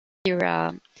Here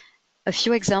are a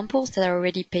few examples that are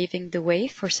already paving the way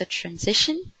for such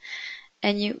transition.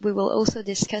 And we will also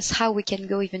discuss how we can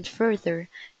go even further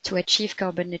to achieve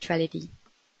carbon neutrality.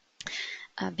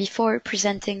 Before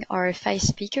presenting our 5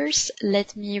 speakers,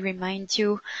 let me remind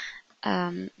you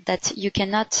that you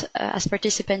cannot, as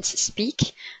participants,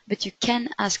 speak, but you can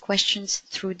ask questions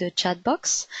through the chat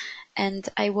box, and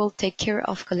I will take care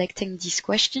of collecting these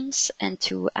questions and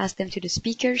to ask them to the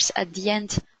speakers at the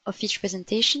end of each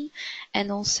presentation,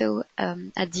 and also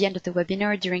at the end of the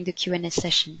webinar during the Q&A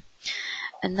session.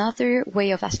 Another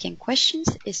way of asking questions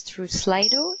is through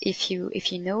Slido, if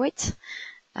you know it.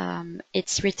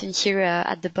 It's written here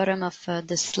at the bottom of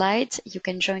the slide. You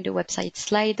can join the website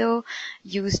Slido,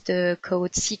 use the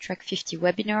code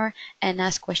CTRAC50webinar, and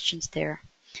ask questions there.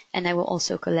 And I will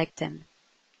also collect them.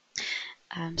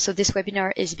 So this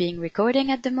webinar is being recorded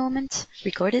at the moment.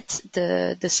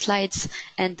 The slides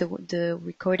and the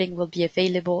recording will be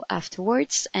available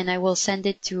afterwards, and I will send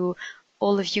it to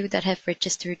all of you that have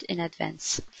registered in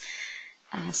advance.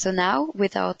 So now,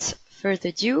 without further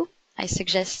ado, I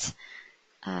suggest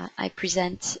I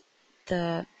present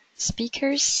the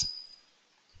speakers.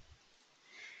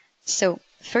 So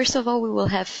first of all, we will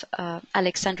have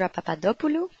Alexandra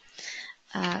Papadopoulou,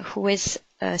 who is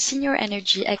a senior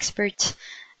energy expert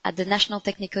at the National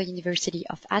Technical University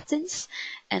of Athens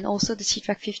and also the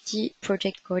CTRAC50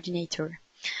 project coordinator.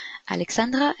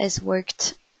 Alexandra has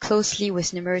worked closely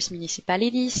with numerous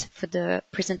municipalities for the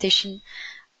preparation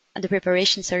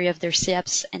of their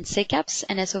CEAPs and CECAPs,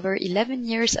 and has over 11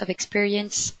 years of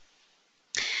experience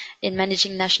in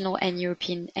managing national and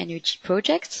European energy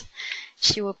projects.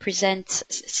 She will present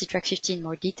CTRAC50 in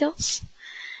more details.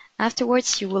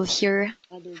 Afterwards, you will hear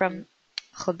from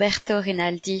Roberto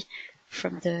Rinaldi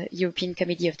from the European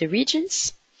Committee of the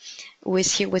Regions, who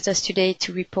is here with us today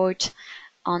to report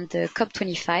on the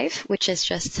COP25, which has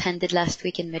just ended last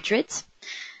week in Madrid.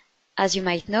 As you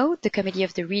might know, the Committee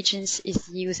of the Regions is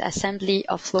the EU's assembly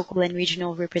of local and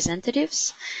regional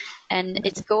representatives, and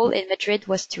its goal in Madrid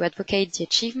was to advocate the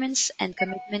achievements and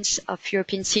commitments of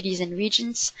European cities and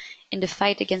regions in the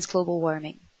fight against global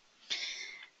warming.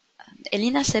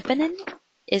 Elina Seppänen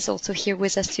is also here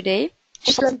with us today.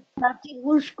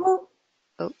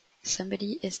 Oh,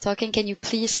 somebody is talking. Can you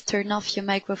please turn off your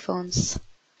microphones?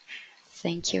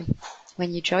 Thank you.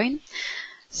 When you join.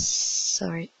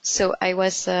 Sorry. So I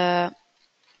was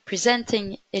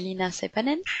presenting Elina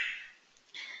Seppänen.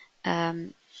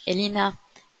 Elina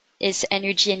is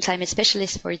energy and climate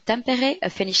specialist for Tampere, a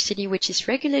Finnish city which is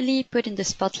regularly put in the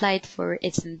spotlight for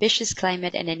its ambitious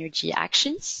climate and energy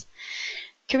actions.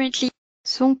 Currently,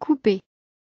 Sont coupés.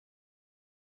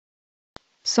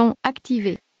 Sont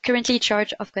activés. Currently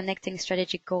charged of connecting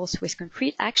strategic goals with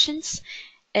concrete actions,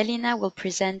 Elina will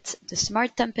present the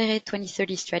Smart Tampere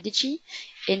 2030 strategy,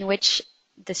 in which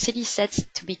the city sets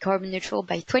to be carbon neutral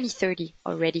by 2030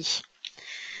 already.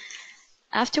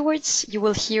 Afterwards, you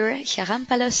will hear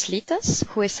Charampalos Litos,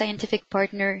 who is scientific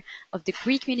partner of the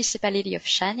Greek municipality of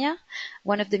Chania,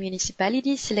 one of the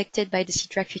municipalities selected by the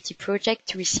CTRAC50 project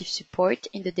to receive support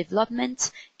in the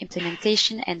development,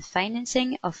 implementation, and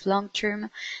financing of long-term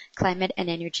climate and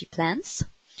energy plans.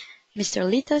 Mr.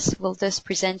 Litos will thus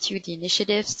present you the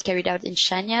initiatives carried out in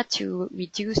Chania to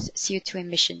reduce CO2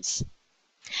 emissions.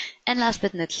 And last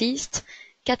but not least,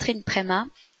 Catherine Prema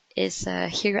is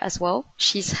here as well.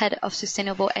 She's head of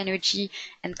sustainable energy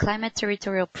and climate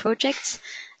territorial projects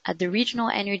at the Regional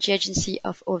Energy Agency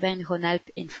of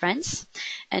Auvergne-Rhône-Alpes in France,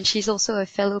 and she's also a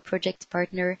fellow project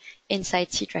partner inside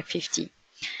CTRAC50.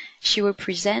 She will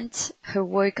present her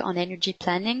work on energy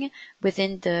planning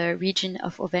within the region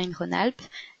of Auvergne-Rhône-Alpes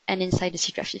and inside the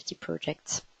CTRAC50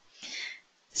 project.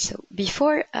 So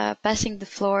before passing the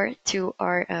floor to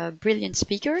our brilliant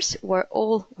speakers, who are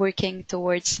all working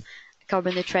towards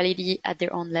carbon neutrality at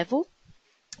their own level,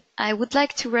 I would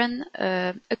like to run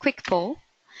a quick poll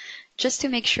just to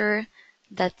make sure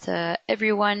that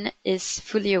everyone is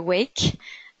fully awake,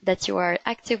 that you are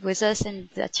active with us, and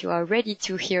that you are ready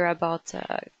to hear about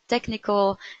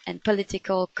technical and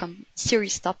political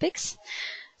serious topics.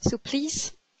 So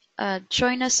please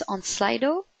join us on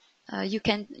Slido. You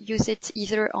can use it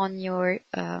either on your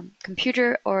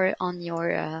computer or on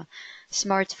your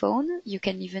smartphone. You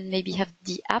can even maybe have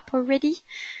the app already.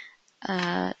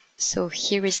 So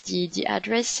here is the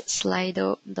address,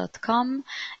 slido.com.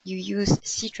 You use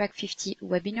CTRAC50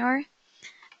 webinar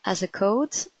as a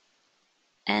code,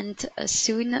 and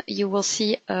soon you will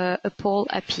see a poll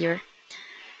appear.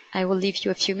 I will leave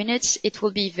you a few minutes. It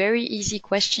will be very easy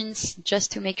questions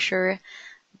just to make sure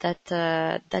that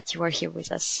that you are here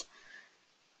with us.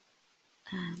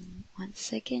 1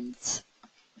 second.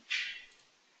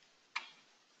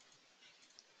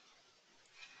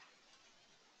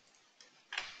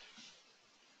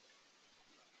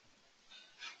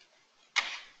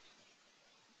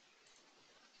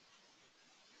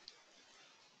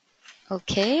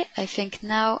 Okay, I think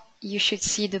now you should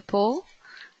see the poll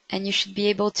and you should be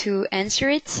able to answer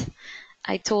it.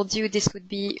 I told you this would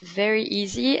be very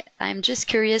easy. I'm just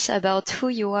curious about who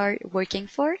you are working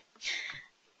for.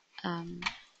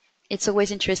 It's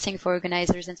always interesting for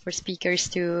organizers and for speakers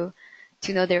to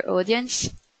know their audience.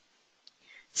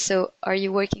 So are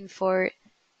you working for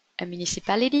a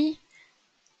municipality,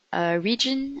 a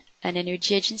region, an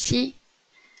energy agency,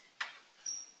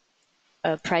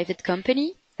 a private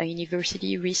company, a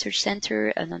university research center,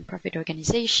 a nonprofit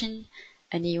organization,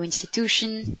 an EU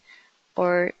institution,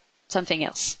 or something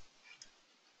else?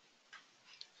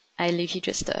 I leave you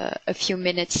just a few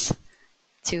minutes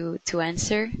to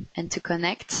answer and to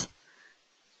connect.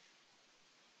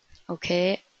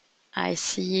 Okay, I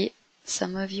see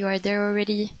some of you are there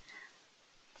already.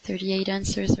 38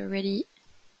 answers already.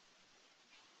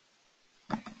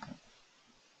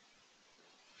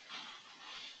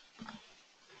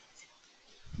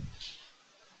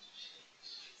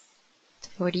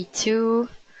 "42".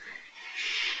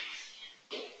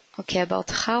 Okay,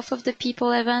 about half of the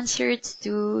people have answered.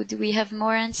 Do we have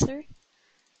more answer?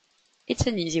 It's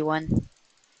an easy one.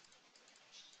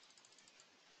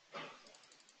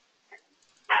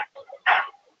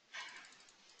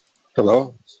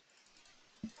 Hello?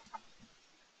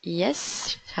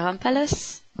 Yes,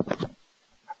 Charampalos?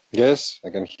 Yes, I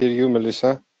can hear you,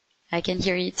 Melissa. I can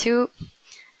hear you too.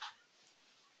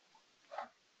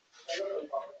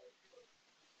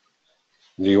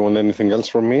 Do you want anything else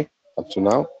from me up to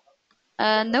now?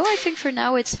 No, I think for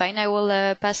now it's fine. I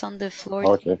will pass on the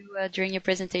floor to you during your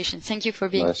presentation. Thank you for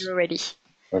being here already.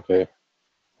 Okay.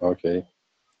 Okay.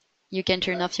 You can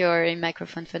turn off your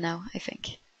microphone for now, I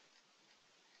think.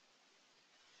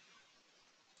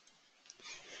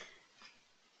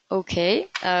 Okay,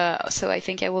 so I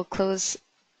think I will close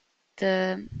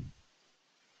the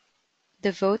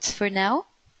votes for now.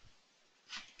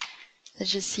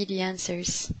 Let's just see the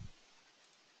answers.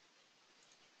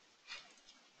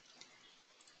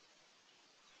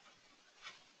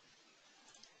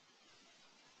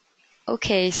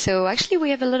 Okay, so actually we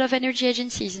have a lot of energy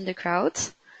agencies in the crowd,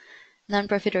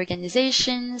 nonprofit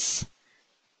organizations,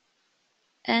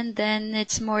 and then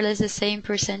it's more or less the same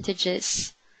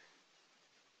percentages.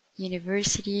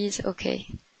 Universities, okay.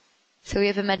 So we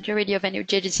have a majority of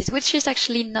energy agencies, which is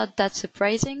actually not that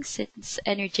surprising since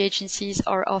energy agencies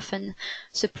are often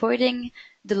supporting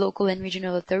the local and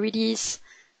regional authorities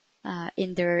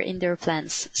in their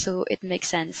plans. So it makes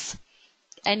sense.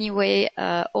 Anyway,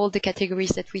 all the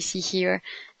categories that we see here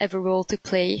have a role to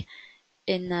play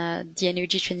in the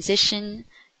energy transition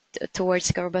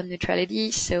towards carbon neutrality.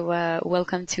 So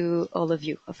welcome to all of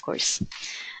you, of course.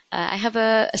 I have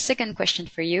a second question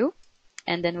for you,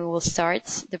 and then we will start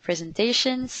the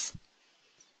presentations.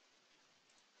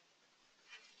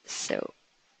 So,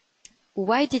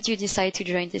 why did you decide to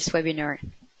join this webinar?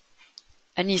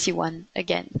 An easy one,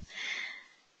 again.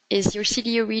 Is your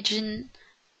city or region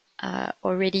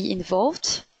already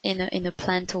involved in a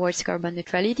plan towards carbon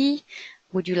neutrality?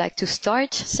 Would you like to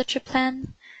start such a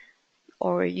plan?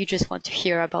 Or you just want to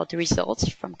hear about the results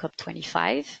from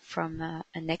COP25 from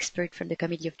an expert from the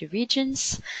Committee of the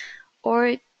Regions?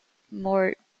 Or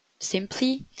more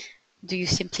simply, do you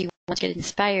simply want to get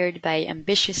inspired by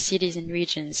ambitious cities and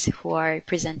regions who are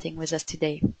presenting with us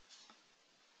today?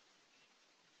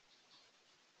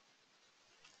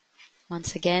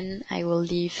 Once again, I will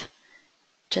leave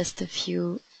just a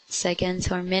few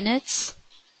seconds or minutes.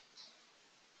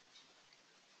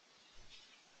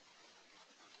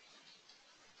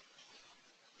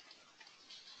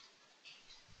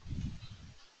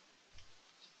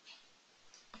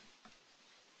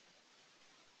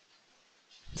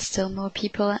 Still more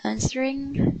people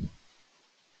answering.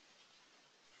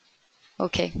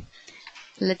 Okay,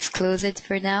 let's close it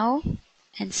for now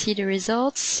and see the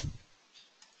results.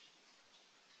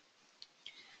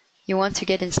 You want to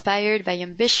get inspired by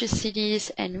ambitious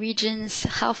cities and regions,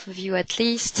 half of you at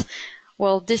least.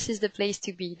 Well, this is the place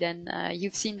to be then.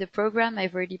 You've seen the program.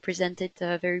 I've already presented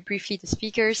very briefly the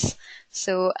speakers,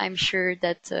 so I'm sure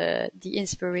that the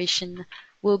inspiration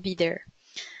will be there.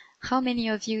 How many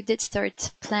of you did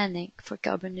start planning for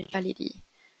carbon neutrality?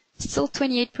 Still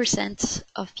 28%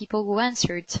 of people who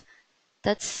answered.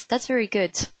 That's very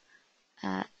good.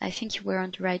 I think you were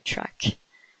on the right track.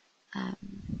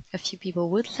 A few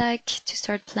people would like to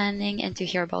start planning and to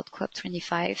hear about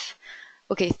COP25.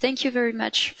 Okay, thank you very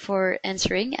much for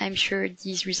answering. I'm sure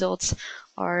these results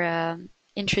are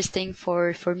interesting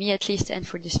for me at least and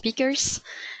for the speakers.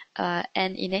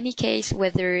 And in any case,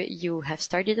 whether you have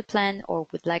started a plan or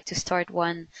would like to start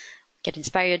one, get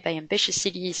inspired by ambitious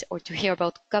cities or to hear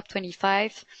about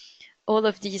COP25, all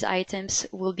of these items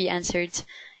will be answered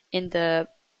in the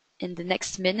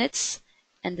next minutes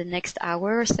and the next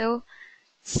hour or so.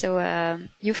 So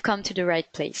you've come to the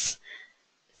right place.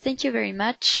 Thank you very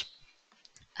much.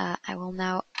 I will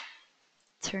now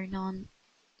turn on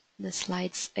the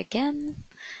slides again.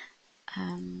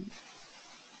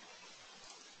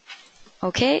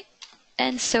 Okay,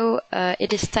 and so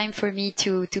it is time for me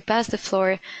to pass the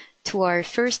floor to our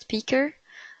first speaker,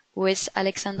 who is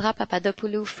Alexandra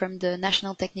Papadopoulou from the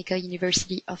National Technical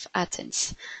University of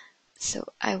Athens. So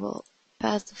I will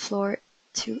pass the floor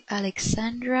to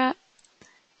Alexandra.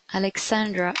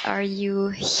 Alexandra, are you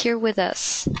here with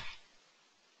us?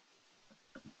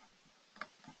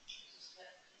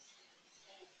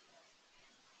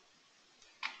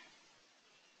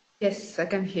 Yes, I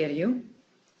can hear you.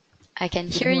 I can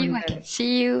hear you, I can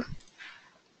see you.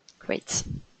 Great.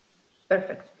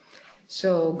 Perfect.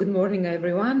 So good morning,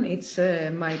 everyone. It's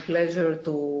my pleasure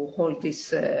to hold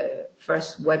this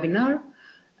first webinar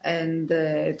and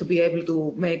to be able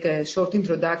to make a short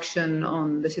introduction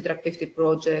on the CTRAC 50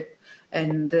 project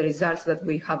and the results that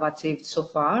we have achieved so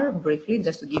far, briefly,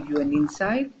 just to give you an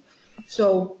insight.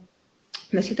 So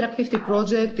the CTRAC 50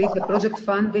 project is a project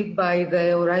funded by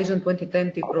the Horizon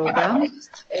 2020 program.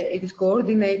 It is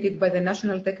coordinated by the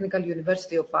National Technical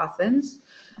University of Athens,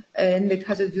 and it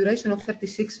has a duration of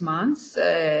 36 months.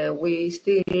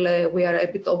 We are a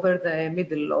bit over the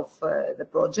middle of the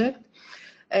project.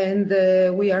 And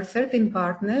we are 13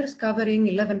 partners covering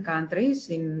 11 countries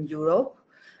in Europe.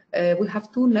 We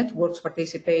have 2 networks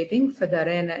participating,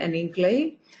 FEDAREN and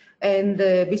INCLAY. And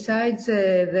besides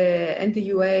the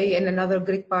NTUA and another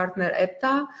Greek partner,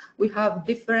 EPTA, we have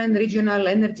different regional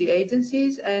energy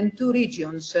agencies and 2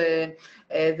 regions, the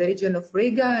region of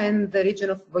Riga and the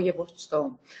region of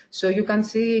Vojevodstvo. So you can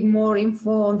see more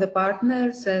info on the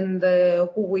partners and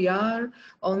who we are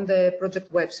on the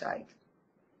project website.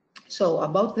 So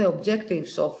about the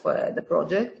objectives of the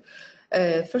project,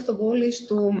 first of all is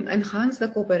to enhance the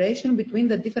cooperation between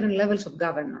the different levels of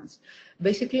governance.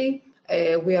 Basically,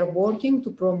 we are working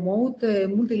to promote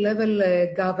multi-level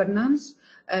governance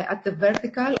at the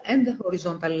vertical and the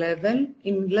horizontal level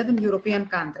in 11 European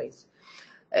countries.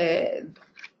 A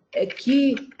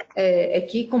key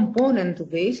component to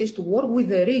this is to work with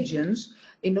the regions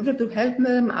in order to help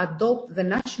them adopt the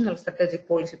national strategic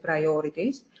policy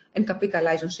priorities and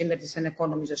capitalize on synergies and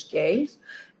economies of scale,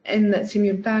 and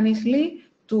simultaneously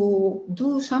to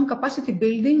do some capacity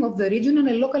building of the regional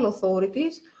and local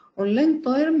authorities on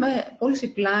long-term policy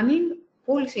planning,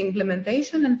 policy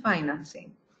implementation, and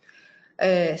financing.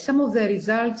 Some of the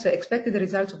results, expected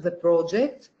results of the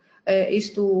project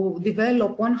is to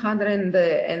develop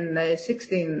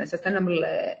 116 sustainable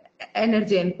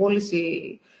energy and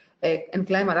policy and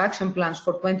climate action plans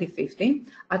for 2050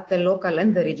 at the local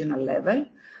and the regional level,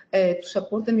 to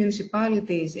support the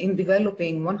municipalities in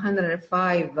developing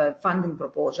 105 funding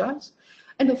proposals,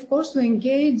 and of course to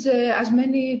engage as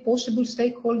many possible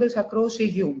stakeholders across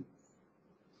EU.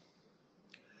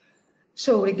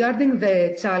 So regarding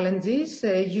the challenges,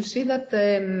 you see that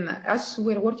as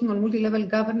we're working on multi-level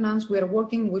governance, we are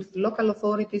working with local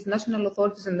authorities, national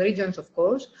authorities and regions, of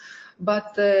course,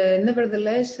 but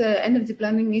nevertheless, energy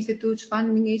planning institutes,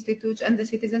 funding institutes and the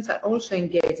citizens are also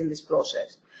engaged in this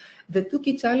process. The 2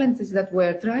 key challenges that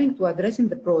we're trying to address in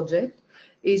the project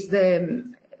is the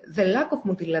lack of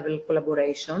multi-level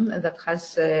collaboration that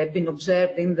has been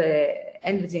observed in the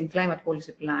energy and climate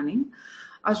policy planning,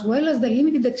 as well as the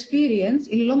limited experience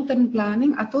in long-term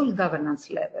planning at all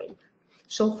governance levels.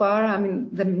 So far, I mean,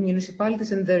 the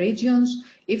municipalities and the regions,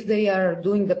 if they are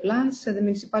doing the plans, the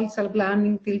municipalities are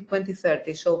planning till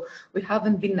 2030. So we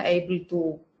haven't been able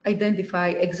to identify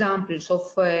examples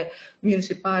of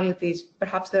municipalities.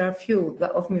 Perhaps there are few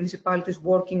of municipalities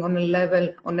working on a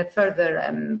level, on a further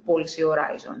policy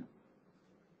horizon.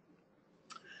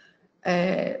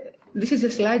 This is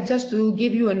a slide just to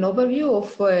give you an overview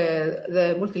of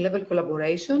the multi-level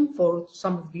collaboration for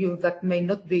some of you that may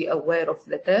not be aware of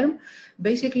the term.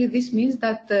 Basically, this means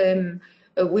that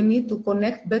we need to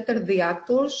connect better the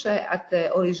actors at the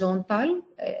horizontal,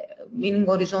 meaning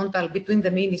horizontal between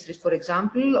the ministries, for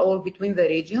example, or between the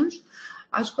regions,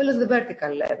 as well as the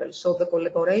vertical level. So the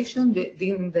collaboration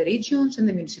between the regions and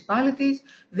the municipalities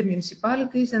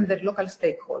and their local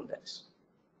stakeholders.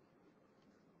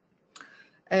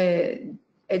 A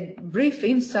brief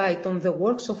insight on the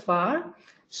work so far.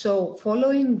 So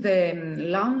following the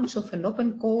launch of an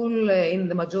open call in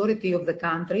the majority of the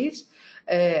countries,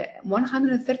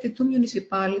 132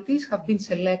 municipalities have been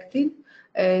selected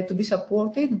to be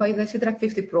supported by the CTRAC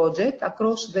 50 project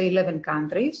across the 11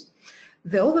 countries.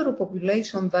 The overall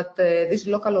population that these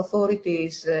local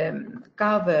authorities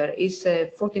cover is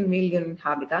 14 million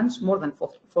inhabitants, more than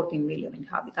 14 million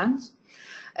inhabitants.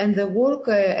 And the work,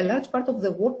 a large part of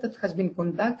the work that has been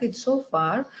conducted so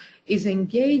far is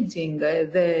engaging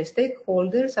the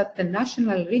stakeholders at the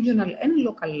national, regional, and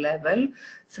local level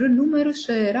through numerous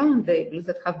roundtables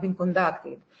that have been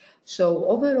conducted. So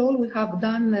overall, we have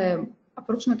done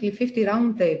approximately 50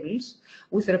 roundtables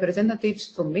with representatives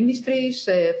from ministries,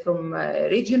 from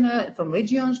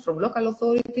regions, from local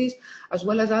authorities, as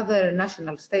well as other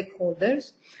national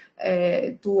stakeholders,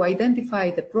 to identify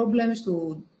the problems,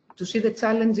 to see the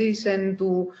challenges, and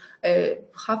to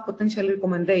have potential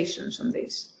recommendations on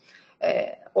this.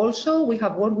 Also, we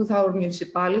have worked with our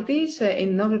municipalities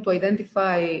in order to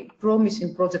identify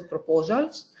promising project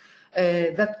proposals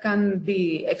that can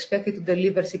be expected to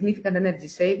deliver significant energy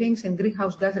savings and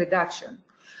greenhouse gas reduction.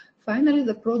 Finally,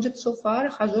 the project so far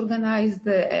has organized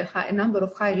a number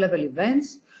of high-level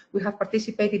events. We have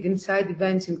participated in side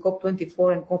events in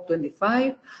COP24 and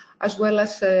COP25, as well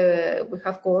as we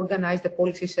have co-organized a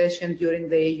policy session during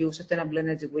the EU Sustainable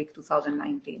Energy Week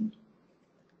 2019.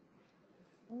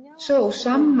 So,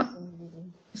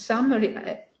 summary.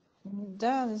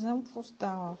 Да, не знам какво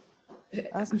става.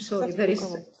 I'm sorry, there is...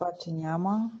 Това, че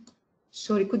няма.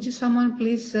 Sorry, could you someone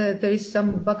please, there is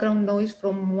some background noise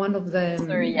from one of the...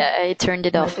 Sorry, yeah, I turned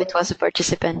it off. It was a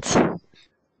participant.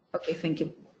 Okay, thank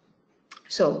you.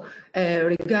 So,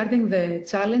 regarding the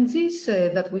challenges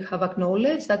that we have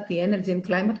acknowledged at the energy and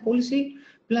climate policy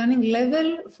planning level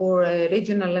for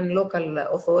regional and local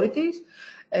authorities,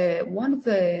 one of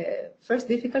the first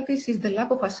difficulties is the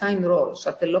lack of assigned roles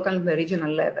at the local and the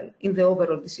regional level in the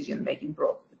overall decision-making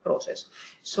process.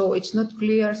 So it's not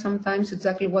clear sometimes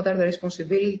exactly what are the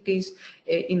responsibilities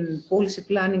in policy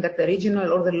planning at the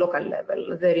regional or the local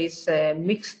level. There is a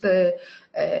mixed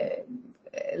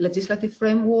legislative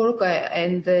framework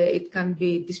and it can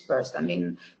be dispersed. I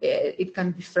mean, it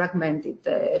can be fragmented.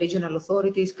 Regional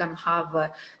authorities can have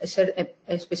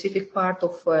a specific part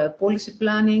of policy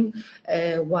planning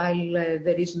while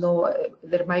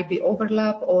there might be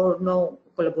overlap or no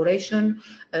collaboration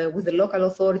with the local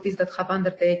authorities that have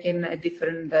undertaken a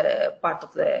different part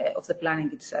of the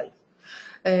planning itself.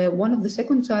 One of the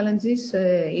second challenges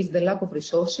is the lack of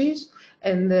resources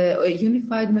and a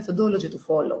unified methodology to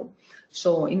follow.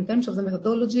 So in terms of the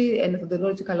methodology, a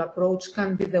methodological approach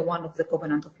can be the one of the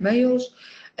Covenant of Mayors,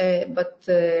 but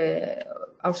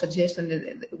our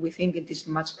suggestion, we think it is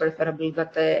much preferable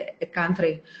that a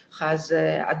country has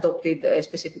adopted a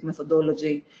specific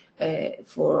methodology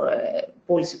for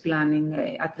policy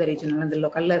planning at the regional and the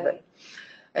local level.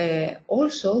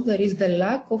 Also, there is the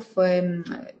lack of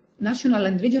national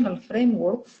and regional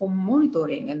framework for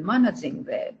monitoring and managing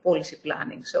the policy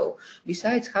planning. So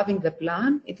besides having the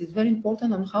plan, it is very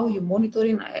important on how you monitor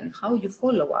and how you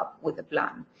follow up with the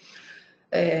plan.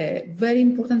 Very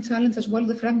important challenge as well,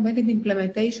 the fragmented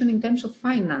implementation in terms of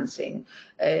financing.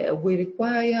 We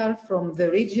require from the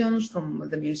regions, from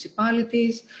the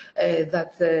municipalities,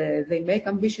 that they make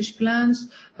ambitious plans,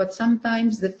 but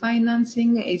sometimes the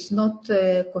financing is not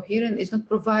coherent, is not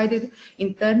provided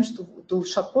in terms to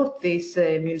support these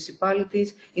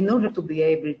municipalities in order to be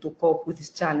able to cope with these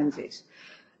challenges.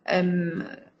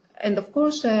 And of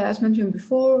course, as mentioned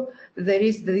before, there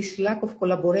is this lack of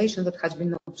collaboration that has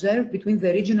been observed between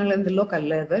the regional and the local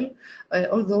level,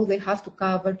 although they have to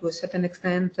cover to a certain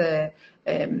extent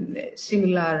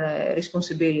similar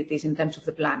responsibilities in terms of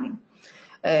the planning.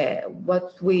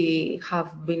 What we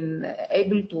have been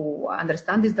able to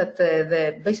understand is that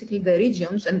basically the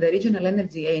regions and the regional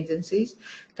energy agencies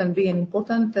can be an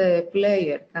important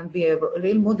player, can be a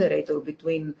real moderator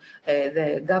between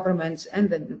the governments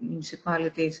and the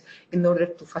municipalities in order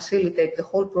to facilitate the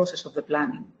whole process of the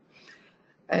planning.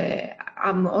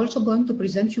 I'm also going to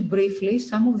present you briefly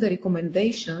some of the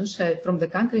recommendations from the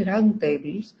country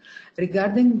roundtables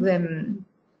regarding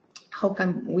how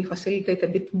can we facilitate a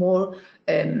bit more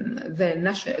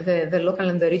the local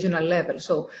and the regional level.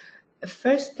 So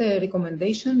first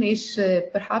recommendation is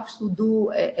perhaps to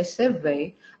do a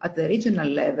survey at the regional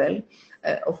level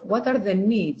of what are the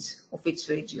needs of each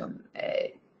region.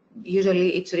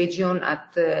 Usually each region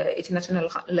at each national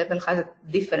level has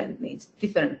different needs,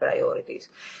 different priorities.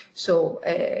 So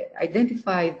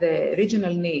identify the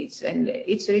regional needs, and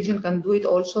each region can do it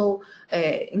also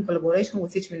in collaboration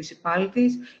with each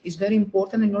municipalities is very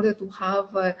important in order to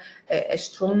have a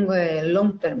strong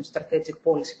long-term strategic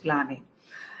policy planning.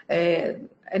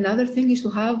 Another thing is to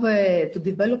have to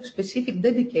develop specific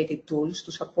dedicated tools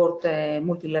to support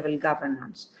multi-level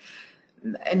governance.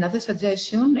 Another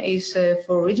suggestion is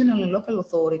for regional and local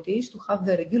authorities to have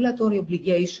the regulatory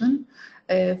obligation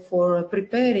for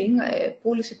preparing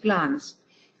policy plans.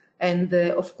 And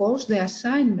of course, the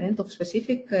assignment of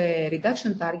specific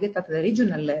reduction target at the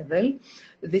regional level,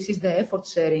 this is the effort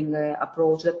sharing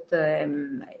approach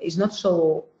that is not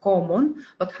so common,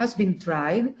 but has been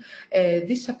tried.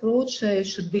 This approach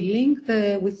should be linked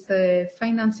with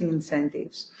financing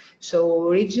incentives. So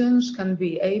regions can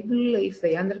be able, if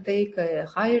they undertake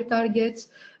higher targets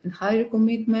and higher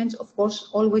commitments, of course,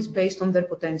 always based on their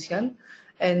potential,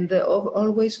 and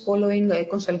always following a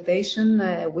consultation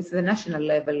with the national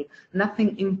level,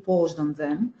 nothing imposed on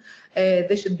them.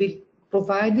 They should be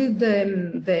provided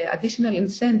the additional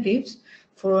incentives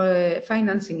for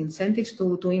financing incentives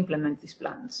to implement these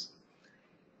plans.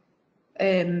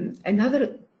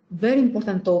 Another very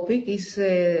important topic is,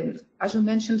 as we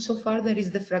mentioned so far, there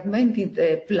is the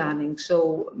fragmented planning.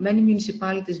 So many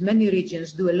municipalities, many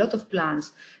regions do a lot of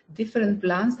plans, different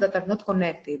plans that are not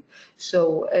connected.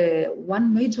 So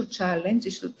one major challenge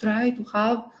is to try to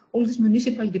have all these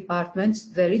municipal departments,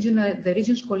 the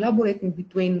regions collaborating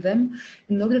between them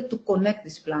in order to connect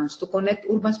these plans, to connect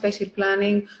urban spatial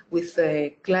planning with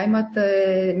climate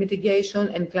mitigation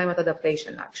and climate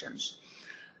adaptation actions.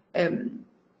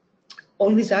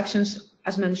 All these actions,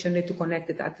 as mentioned, need to connect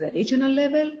it at the regional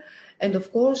level. And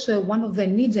of course, one of the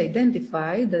needs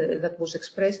identified that was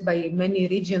expressed by many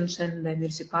regions and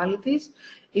municipalities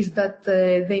is that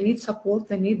they need support,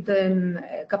 they need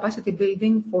capacity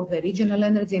building for the regional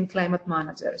energy and climate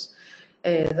managers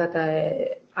that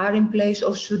are in place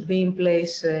or should be in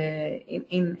place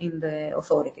in the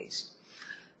authorities.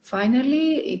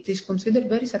 Finally, it is considered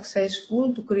very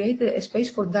successful to create a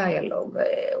space for dialogue.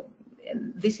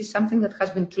 This is something that has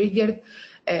been triggered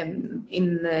at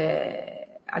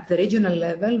the regional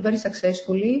level very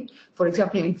successfully, for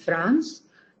example, in France.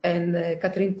 And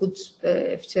Catherine could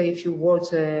say a few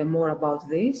words more about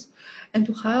this. And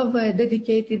to have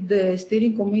dedicated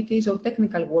steering committees or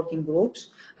technical working groups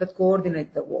that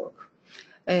coordinate the work.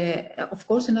 Of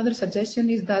course, another suggestion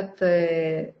is that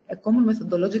a common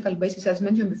methodological basis, as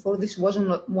mentioned before, this was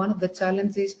one of the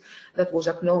challenges that was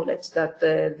acknowledged, that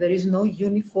there is no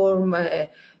uniform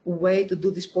way to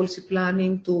do this policy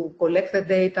planning, to collect the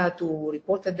data, to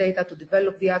report the data, to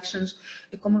develop the actions.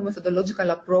 A common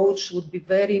methodological approach would be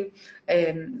very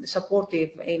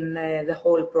supportive in the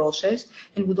whole process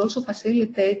and would also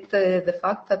facilitate the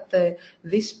fact that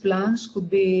these plans could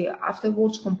be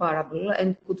afterwards comparable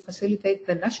and could facilitate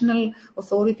the national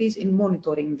authorities in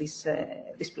monitoring these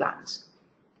plans.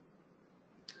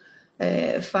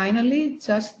 Finally,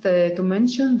 just to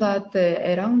mention that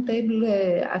a roundtable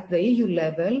at the EU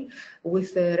level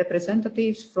with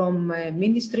representatives from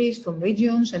ministries, from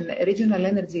regions and regional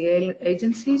energy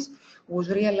agencies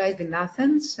was realized in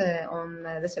Athens on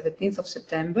the 17th of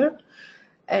September.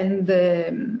 And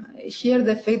here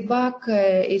the feedback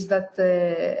is that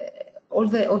all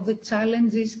the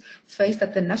challenges faced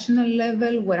at the national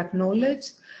level were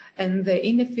acknowledged, and the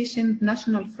inefficient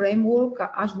national framework,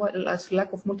 as well as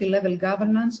lack of multi-level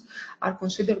governance, are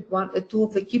considered two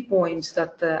of the key points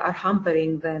that are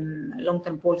hampering the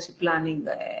long-term policy planning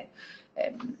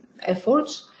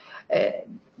efforts.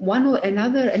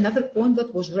 Another point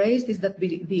that was raised is that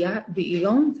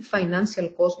beyond the financial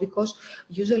cost, because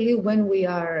usually when we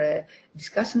are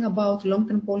discussing about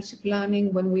long-term policy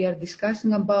planning, when we are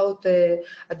discussing about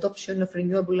adoption of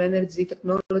renewable energy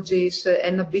technologies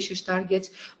and ambitious targets,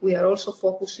 we are also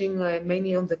focusing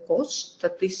mainly on the costs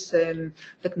that these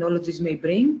technologies may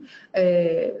bring.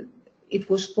 It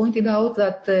was pointed out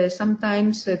that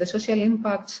sometimes the social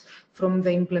impacts from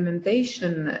the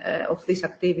implementation of these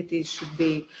activities should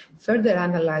be further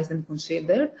analyzed and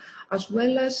considered, as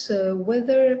well as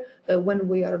whether when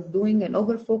we are doing an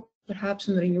overfocus perhaps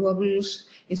on renewables,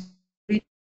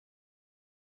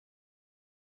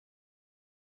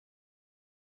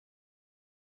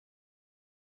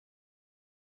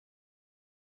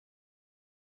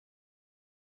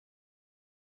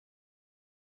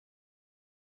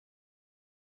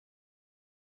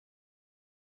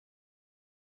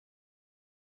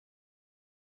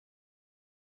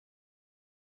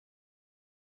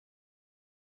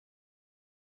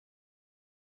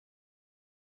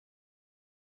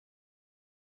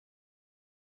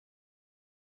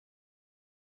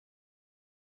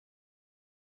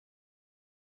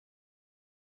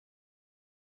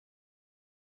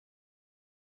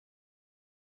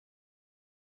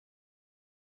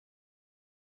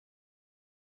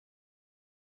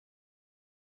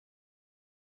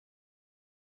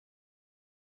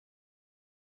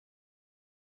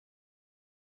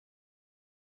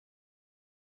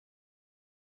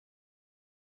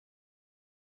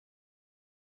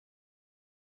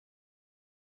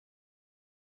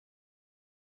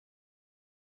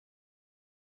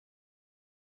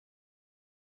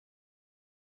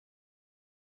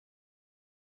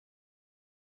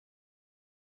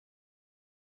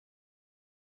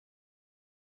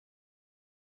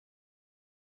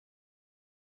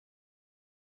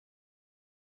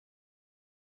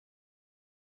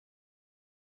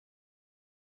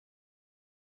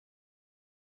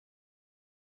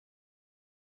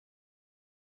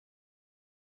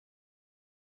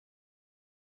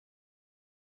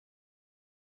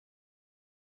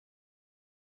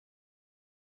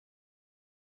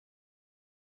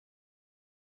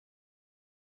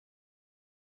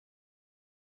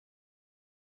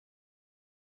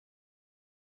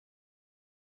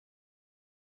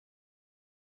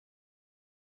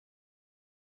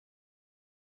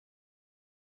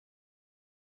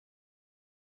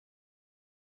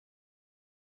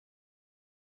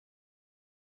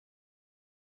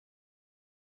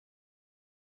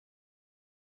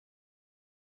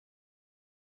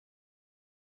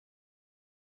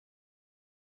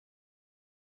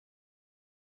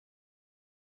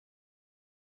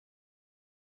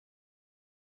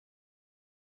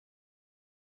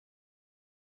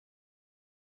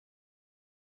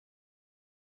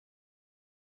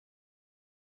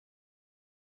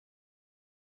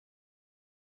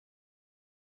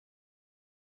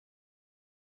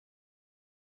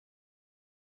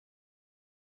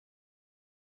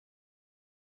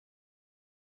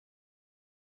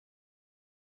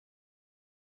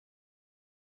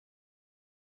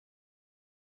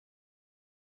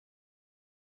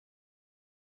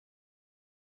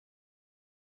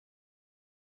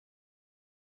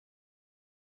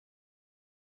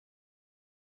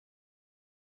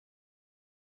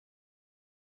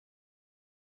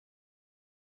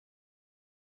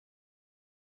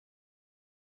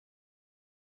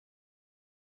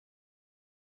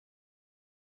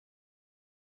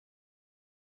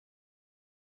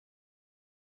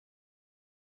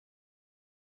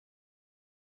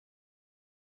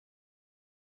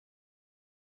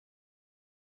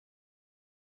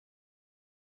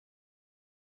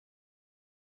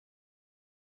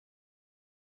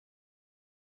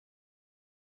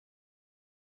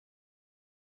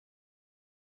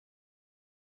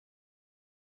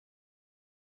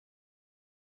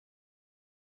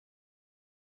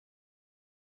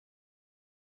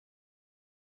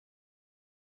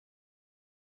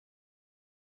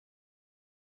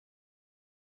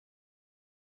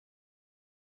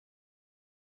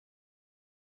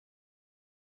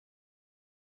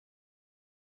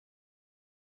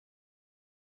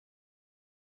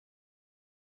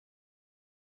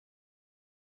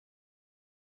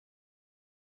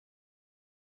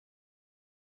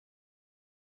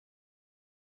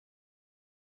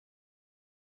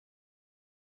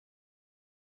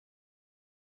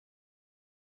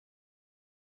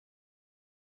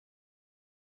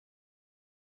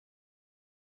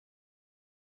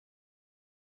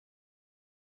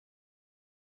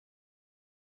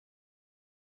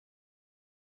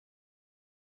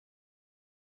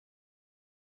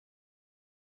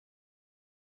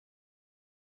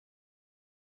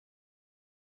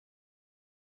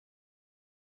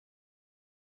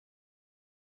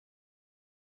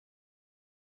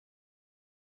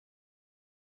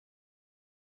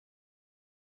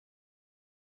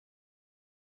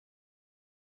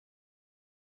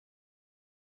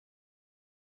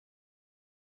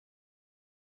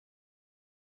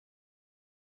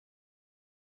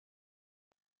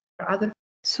 other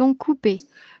Sont coupés.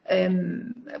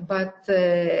 And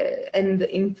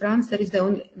in France, there is the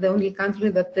only country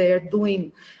that they are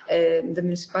doing. The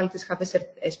municipalities have a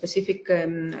specific,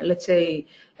 let's say,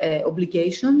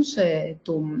 obligations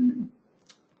to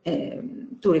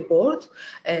report.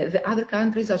 The other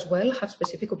countries as well have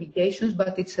specific obligations,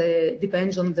 but it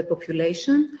depends on the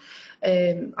population.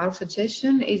 Our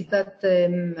suggestion is that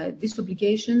these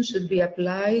obligations should be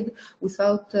applied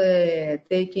without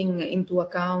taking into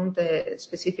account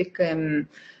specific,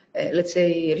 let's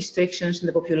say, restrictions in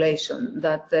the population,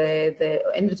 that the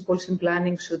energy policy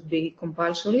planning should be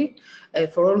compulsory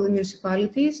for all the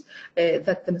municipalities,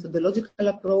 that the methodological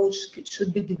approach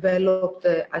should be developed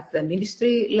at the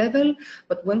ministry level.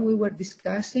 But when we were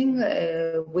discussing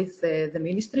with the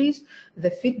ministries,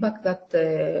 the feedback that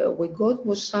we got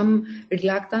was some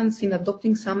reluctance in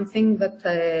adopting something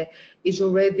that is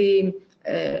already,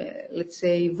 let's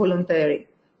say, voluntary.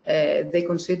 They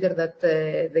consider that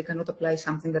they cannot apply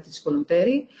something that is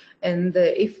voluntary, and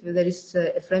if there is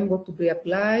a framework to be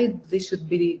applied, this should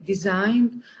be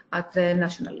designed at the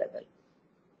national level.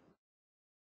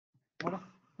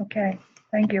 Okay,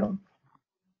 thank you.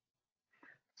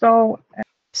 So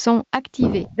Sont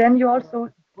activés. then you also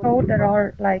told there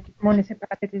are like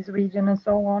municipalities, region, and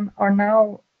so on are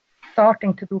now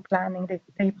starting to do planning.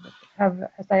 They have,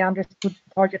 as I understood,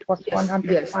 the target was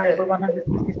 105 or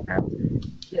 160 plans.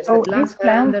 Yes, So the plans these are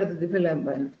plans, under the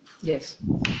development. Yes.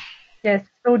 yes.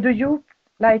 So do you,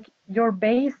 like, your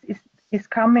base is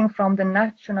coming from the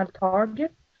national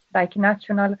target, like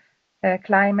national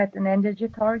climate and energy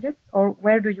targets, or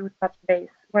where do you touch base?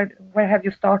 Where have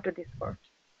you started this work?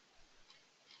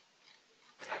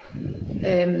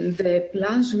 The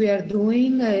plans we are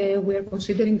doing, we are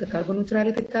considering the carbon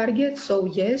neutrality target. So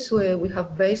yes, we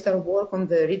have based our work on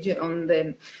the region, on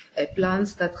the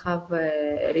plans that have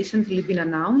recently been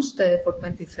announced for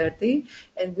 2030,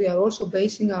 and we are also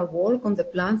basing our work on the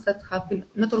plans that have been.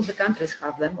 Not all the countries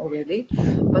have them already,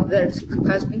 but there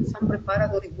has been some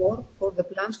preparatory work for the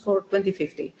plans for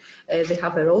 2050. They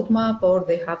have a roadmap, or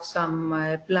they have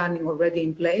some planning already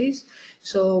in place.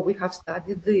 So we have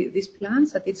studied these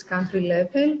plans at each country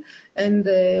level, and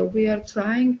we are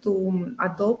trying to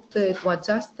adopt, to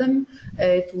adjust them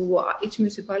to each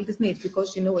municipality's needs,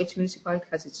 because, you know, each municipality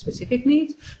has its specific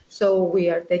needs. So we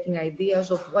are taking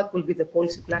ideas of what will be the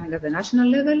policy planning at the national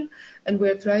level, and we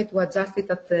are trying to adjust it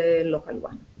at the local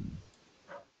one.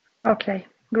 Okay,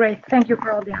 great. Thank you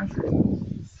for all the answers.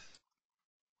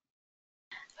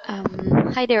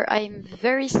 Hi there. I'm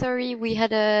very sorry. We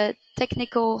had a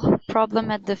technical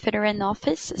problem at the Federal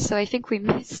office, so I think we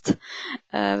missed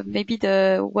maybe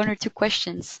the one or two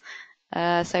questions.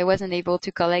 So I wasn't able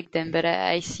to collect them, but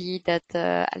I see that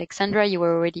Alexandra, you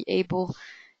were already able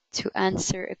to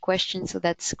answer a question, so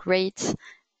that's great.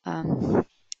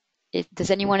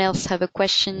 Does anyone else have a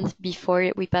question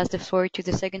before we pass the floor to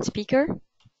the second speaker?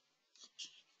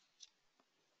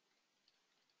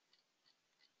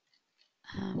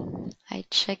 I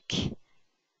check.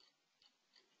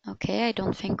 Okay, I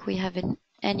don't think we have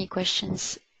any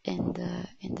questions in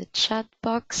the chat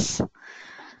box.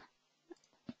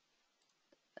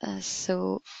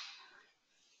 So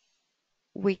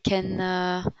we can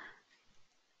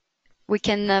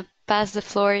pass the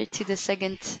floor to the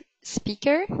second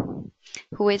speaker,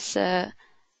 who is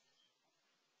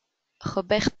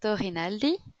Roberto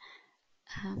Rinaldi.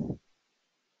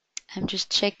 I'm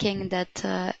just checking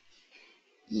that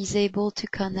he's able to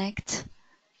connect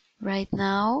right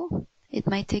now. It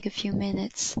might take a few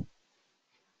minutes.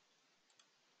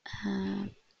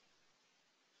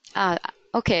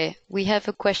 Okay, we have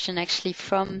a question actually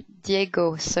from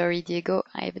Diego. Sorry, Diego,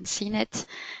 I haven't seen it.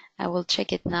 I will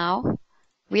check it now.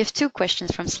 We have two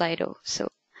questions from Slido, so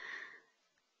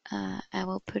I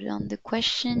will put on the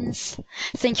questions.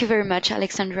 Thank you very much,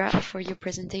 Alexandra, for your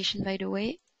presentation, by the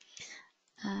way.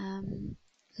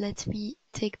 Let me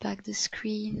take back the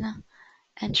screen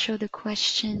and show the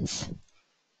questions.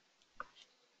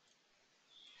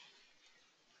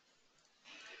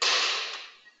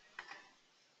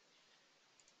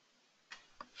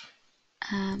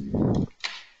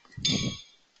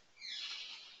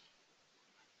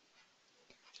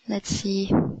 Let's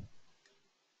see.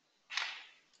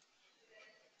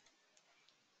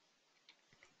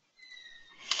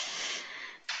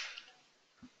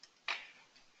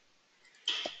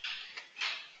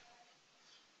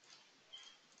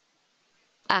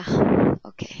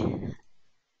 Okay.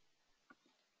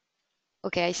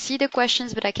 Okay, I see the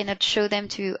questions, but I cannot show them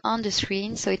to you on the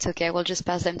screen, so it's okay. I will just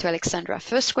pass them to Alexandra.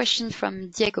 First question from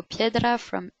Diego Piedra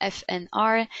from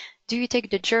FNR. Do you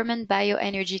take the German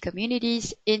bioenergy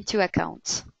communities into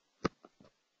account?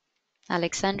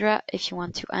 Alexandra, if you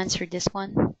want to answer this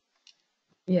one.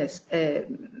 Yes,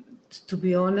 to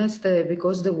be honest,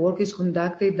 because the work is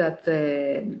conducted at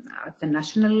the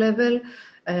national level,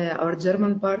 our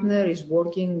German partner is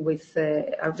working with,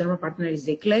 our German partner is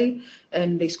ICLEI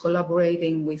and is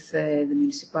collaborating with the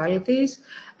municipalities.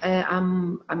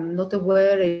 I'm not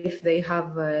aware if they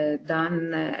have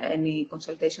done any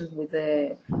consultations with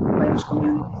the various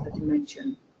communities that you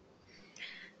mentioned.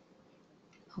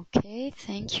 Okay,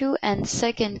 thank you. And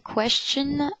second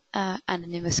question,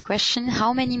 anonymous question,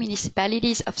 how many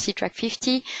municipalities of CTRAC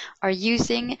 50 are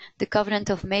using the Covenant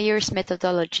of Mayors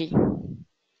methodology?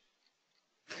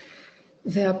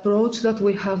 The approach that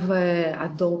we have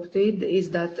adopted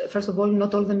is that, first of all,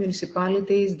 not all the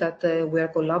municipalities that we are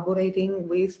collaborating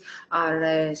with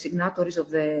are signatories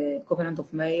of the Covenant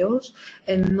of Mayors,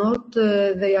 and not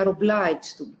they are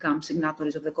obliged to become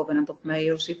signatories of the Covenant of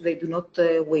Mayors if they do not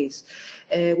wish.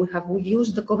 We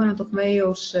used the Covenant of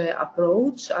Mayors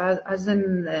approach as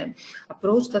an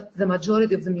approach that the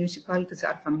majority of the municipalities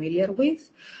are familiar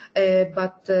with.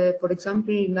 But for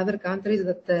example, in other countries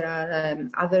that there are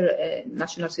other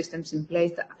national systems in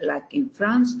place, like in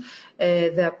France,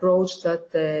 the approach that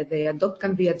they adopt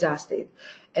can be adjusted.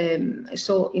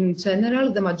 So in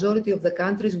general, the majority of the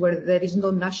countries where there is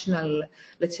no national,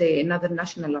 let's say, another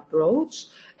national approach,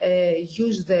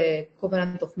 use the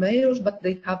Covenant of Mayors, but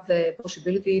they have the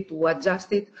possibility to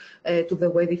adjust it to the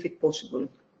way they fit possible.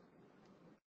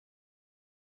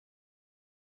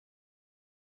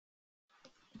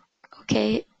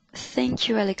 Okay, thank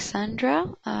you, Alexandra.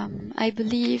 I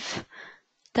believe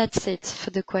that's it for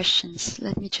the questions.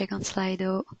 Let me check on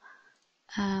Slido.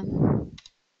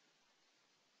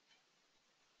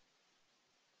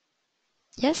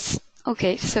 Yes,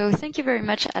 okay, so thank you very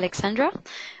much, Alexandra.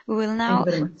 We will now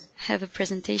have a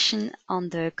presentation on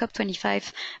the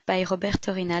COP25 by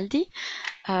Roberto Rinaldi.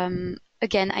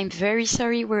 Again, I'm very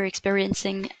sorry we're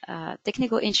experiencing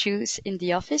technical issues in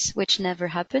the office, which never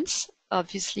happens.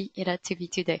 Obviously, it had to be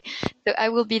today. So I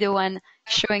will be the one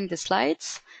showing the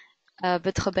slides,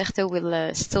 but Roberto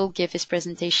will still give his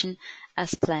presentation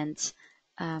as planned.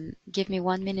 Give me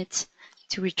 1 minute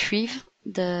to retrieve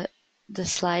the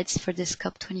slides for this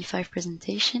COP25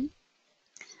 presentation.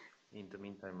 In the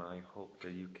meantime, I hope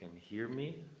that you can hear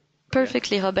me.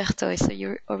 Perfectly, yes. Roberto, so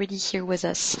you're already here with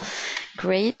us.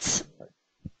 Great.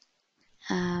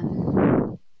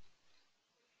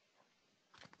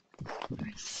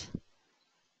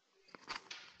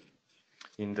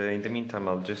 In the meantime,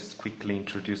 I'll just quickly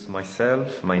introduce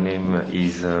myself. My name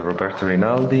is Roberto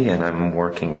Rinaldi, and I'm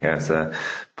working as a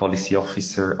policy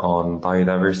officer on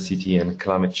biodiversity and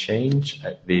climate change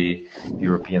at the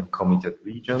European Committee of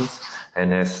Regions.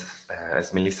 And as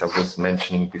Melissa was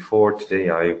mentioning before, today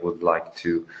I would like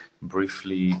to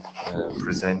briefly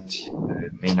present the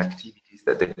main activities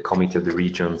that the Committee of the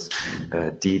Regions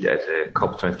did at the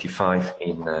COP25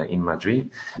 in Madrid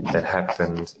that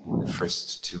happened in the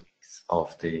first 2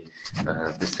 of the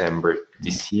December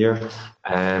this year.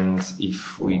 And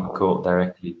if we go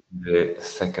directly to the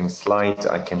second slide,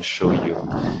 I can show you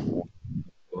what I'm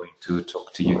going to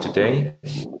talk to you today.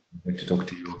 I'm going to talk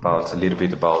to you about a little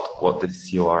bit about what the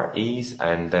COR is,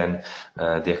 and then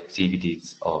the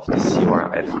activities of the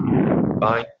COR at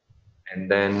COP25. And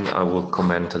then I will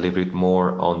comment a little bit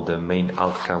more on the main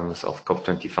outcomes of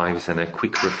COP25 and a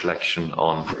quick reflection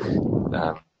on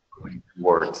going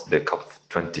towards the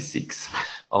COP26.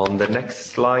 On the next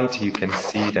slide, you can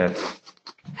see that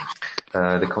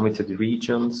the Committee of the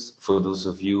Regions, for those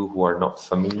of you who are not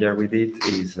familiar with it,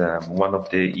 is one of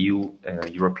the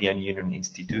European Union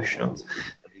institutions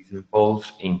that is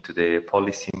involved into the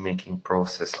policy-making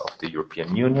process of the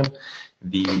European Union.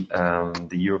 The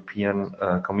European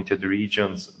Committee of the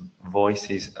Regions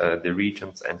voices the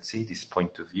regions and cities'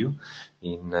 point of view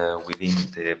within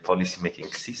the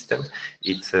policy-making system.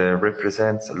 It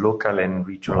represents local and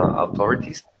regional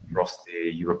authorities across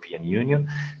the European Union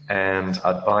and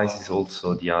advises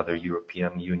also the other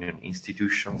European Union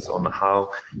institutions on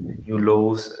how new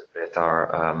laws that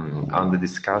are under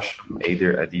discussion,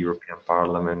 either at the European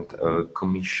Parliament,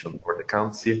 Commission or the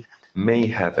Council, may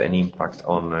have an impact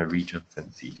on regions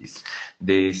and cities.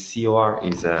 The COR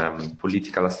is a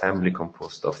political assembly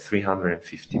composed of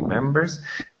 350 members.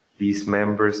 These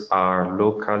members are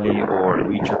locally or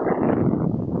regionally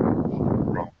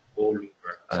from all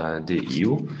over the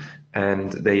EU,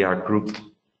 and they are grouped,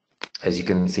 as you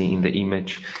can see in the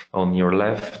image on your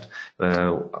left,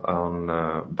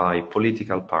 by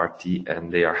political party,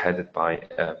 and they are headed by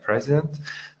a president.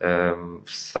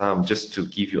 Just to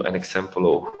give you an example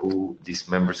of who these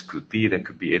members could be, they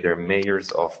could be either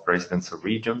mayors of presidents of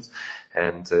regions,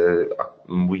 and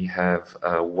we have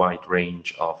a wide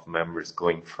range of members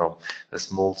going from a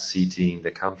small city in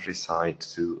the countryside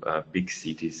to big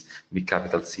cities, big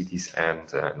capital cities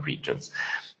and regions.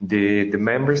 The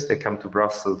members, they come to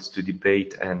Brussels to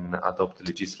debate and adopt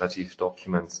legislative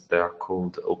documents that are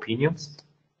called opinions.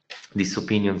 These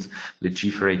opinions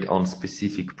legislate on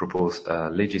specific proposed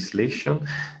legislation,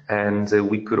 and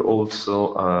we could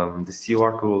also, the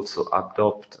COR could also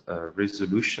adopt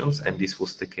resolutions, and this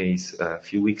was the case a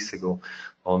few weeks ago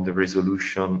on the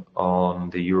resolution on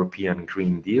the European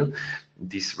Green Deal.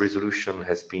 This resolution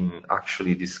has been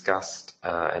actually discussed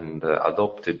and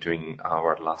adopted during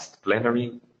our last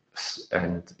plenary,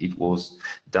 and it was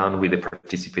done with the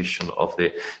participation of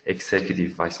the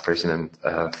Executive Vice President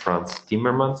Franz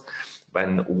Timmermans.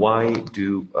 And why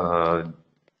the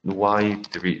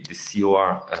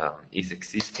COR is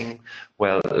existing?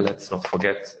 Well, let's not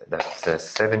forget that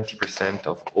 70%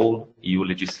 of all EU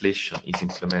legislation is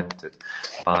implemented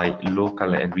by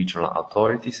local and regional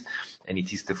authorities, and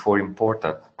it is therefore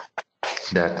important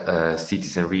that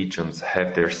cities and regions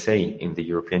have their say in the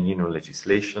European Union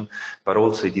legislation, but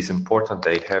also it is important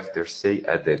they have their say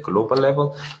at the global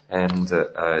level, and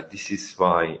this is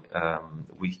why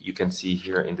you can see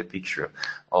here in the picture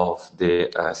of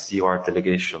the COR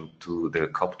delegation to the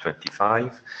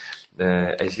COP25.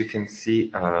 As you can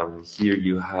see, here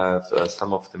you have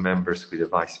some of the members with the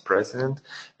Vice President,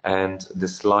 and the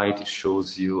slide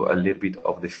shows you a little bit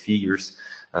of the figures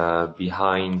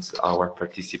behind our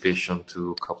participation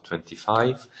to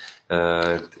COP25.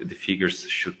 The figures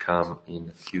should come in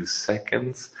a few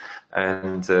seconds,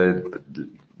 and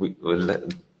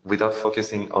without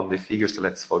focusing on the figures,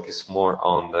 let's focus more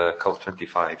on the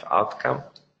COP25 outcome.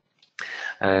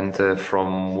 And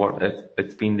from what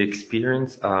it's been the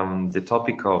experience, the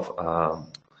topic of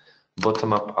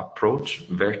bottom-up approach,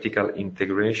 vertical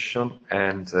integration,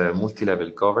 and multi-level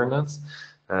governance,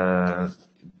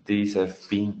 these have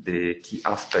been the key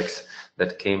aspects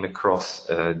that came across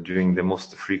during the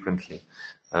most frequently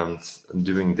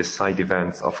during the side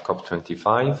events of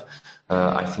COP25.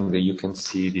 I think that you can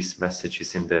see these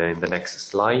messages in the next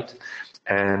slide.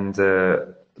 And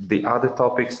the other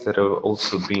topics that have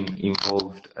also been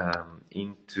involved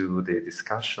into the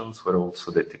discussions were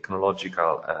also the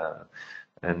technological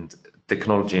and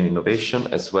technology and innovation,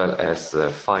 as well as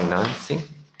financing.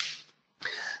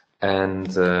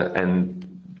 And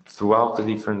throughout the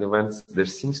different events, there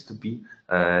seems to be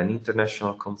an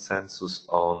international consensus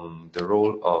on the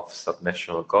role of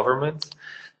subnational governments,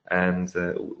 and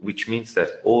which means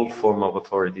that all form of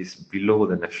authorities below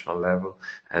the national level,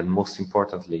 and most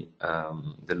importantly,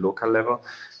 the local level,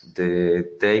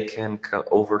 they can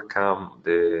overcome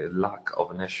the lack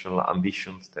of national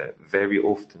ambitions that very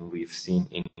often we've seen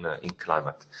in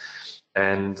climate.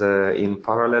 And in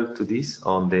parallel to this,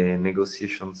 on the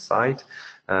negotiation side,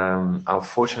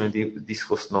 unfortunately, this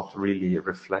was not really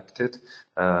reflected.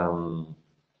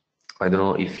 I don't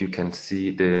know if you can see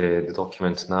the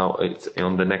document now. It's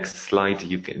on the next slide.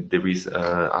 There is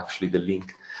actually the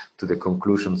link to the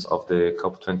conclusions of the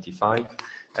COP25,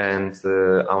 and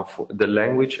the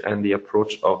language and the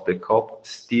approach of the COP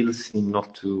still seem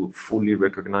not to fully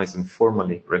recognize and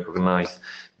formally recognize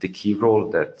the key role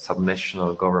that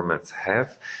subnational governments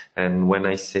have. And when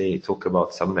I talk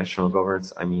about subnational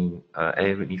governments, I mean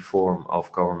any form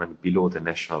of government below the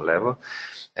national level.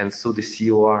 And so the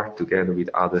COR, together with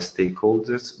other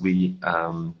stakeholders, we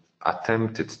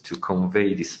attempted to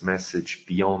convey this message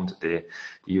beyond the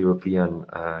European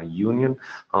Union.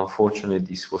 Unfortunately,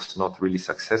 this was not really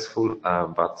successful,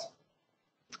 but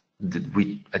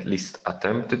we at least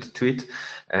attempted to it,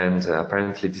 and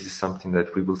apparently this is something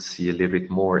that we will see a little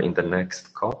bit more in the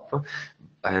next COP.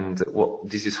 And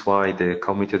this is why the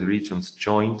Committee of the Regions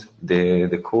joined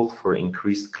the call for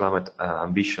increased climate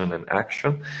ambition and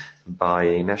action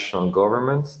by national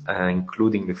governments,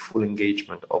 including the full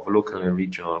engagement of local and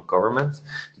regional governments.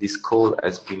 This call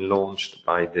has been launched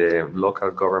by the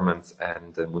local governments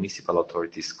and the municipal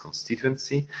authorities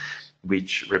constituency,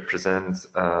 which represents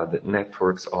the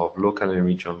networks of local and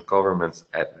regional governments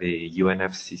at the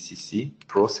UNFCCC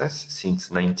process since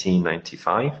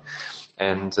 1995.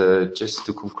 And just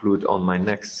to conclude on my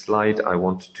next slide, I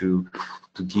want to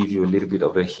give you a little bit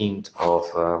of a hint of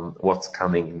what's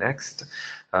coming next.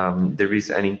 There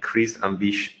is an increased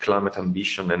climate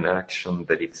ambition and action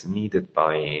that is needed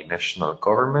by national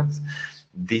governments.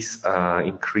 This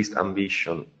increased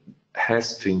ambition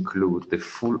has to include the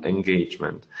full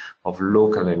engagement of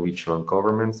local and regional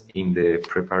governments in the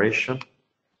preparation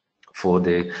for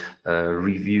the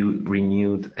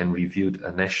renewed and reviewed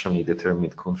nationally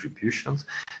determined contributions.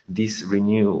 This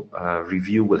review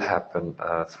will happen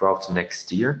throughout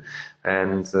next year,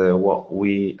 and what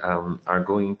we are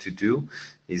going to do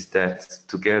is that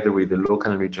together with the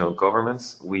local and regional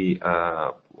governments, we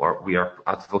are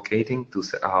advocating to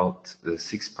set out the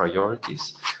 6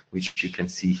 priorities, which you can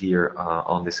see here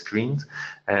on the screen.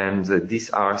 And these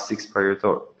are 6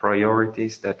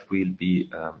 priorities that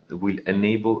will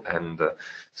enable and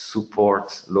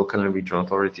support local and regional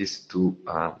authorities to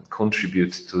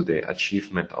contribute to the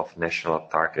achievement of national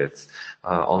targets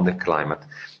on the climate.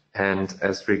 And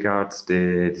as regards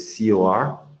the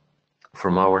COR,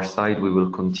 from our side, we will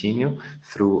continue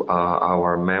through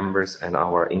our members and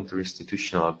our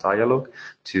interinstitutional dialogue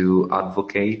to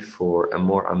advocate for a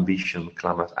more ambitious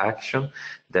climate action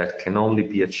that can only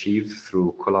be achieved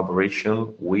through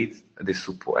collaboration with the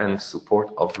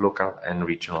support of local and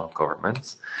regional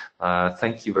governments.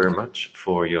 Thank you very much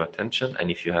for your attention, and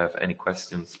if you have any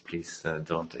questions, please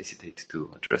don't hesitate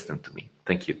to address them to me.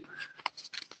 Thank you.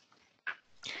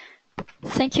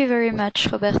 Thank you very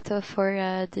much, Roberto,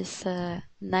 for this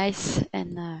nice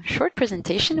and short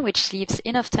presentation, which leaves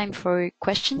enough time for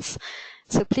questions.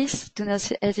 So please do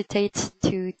not hesitate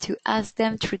to ask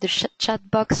them through the chat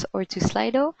box or to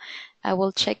Slido. I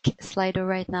will check Slido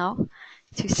right now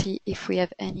to see if we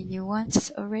have any new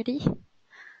ones already.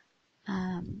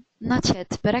 Not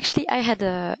yet, but actually I had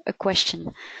a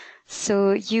question.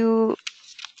 So you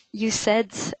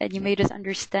said, and you made us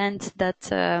understand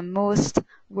that most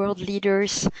world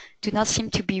leaders do not seem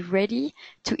to be ready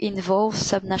to involve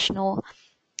subnational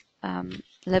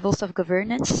levels of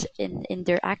governance in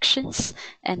their actions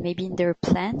and maybe in their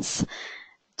plans.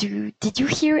 Did you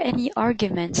hear any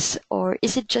arguments, or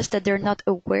is it just that they're not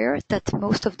aware that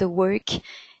most of the work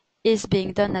is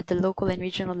being done at the local and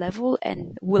regional level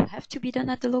and will have to be done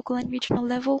at the local and regional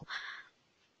level?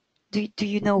 Do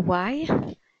you know why?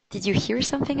 Did you hear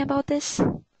something about this?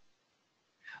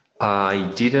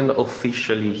 I didn't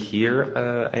officially hear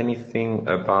anything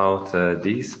about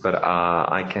this, but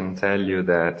I can tell you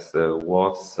that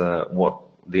what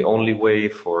the only way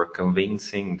for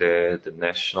convincing the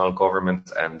national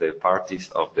government and the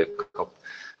parties of the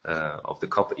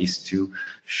COP is to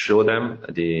show them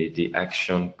the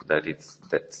action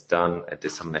that's done at the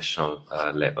subnational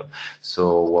level.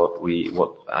 So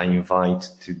what I invite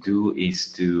to do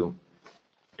is to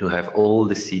have all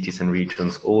the cities and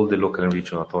regions, all the local and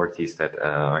regional authorities that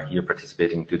are here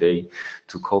participating today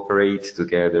to cooperate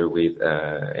together with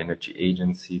Energy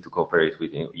Agency, to cooperate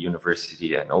with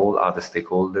university and all other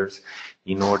stakeholders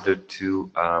in order to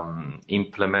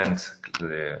implement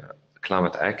the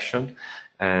climate action.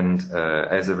 And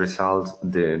as a result,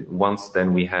 once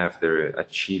then we have the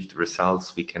achieved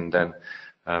results, we can then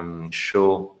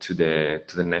show to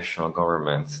the national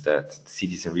governments that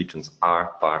cities and regions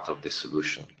are part of the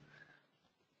solution.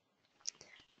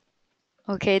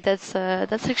 Okay, that's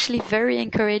actually very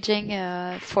encouraging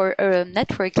for a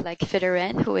network like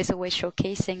Federen, who is always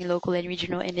showcasing local and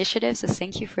regional initiatives. So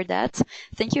thank you for that.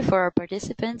 Thank you for our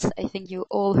participants. I think you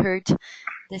all heard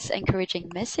this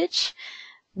encouraging message.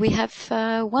 We have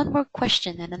one more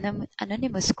question, an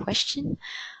anonymous question.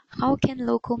 How can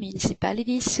local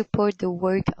municipalities support the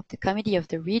work of the Committee of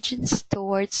the Regions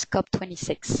towards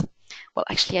COP26? Well,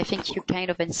 actually, I think you kind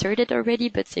of answered it already,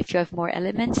 but if you have more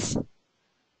elements.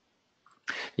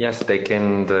 Yes, they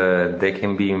can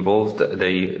be involved.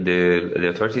 The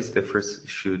authorities, they first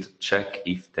should check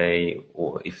if they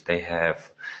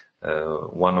have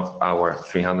one of our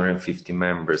 350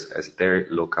 members as their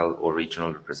local or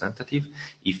regional representative.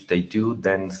 If they do,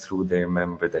 then through their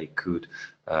member they could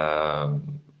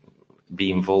be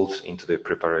involved into the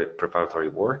preparatory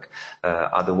work.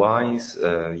 Otherwise,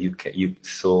 you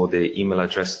saw the email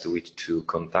address to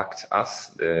contact us,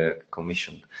 the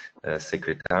Commission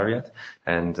Secretariat,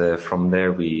 and from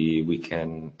there we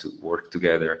can work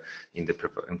together in the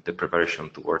preparation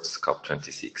towards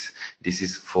COP26. This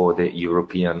is for the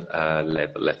European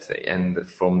level, let's say, and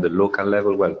from the local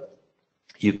level, well,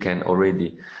 you can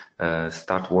already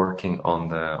start working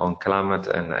on climate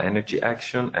and energy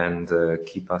action and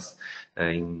keep us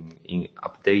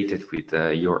updated with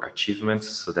your achievements,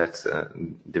 so that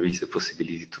there is a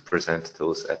possibility to present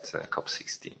those at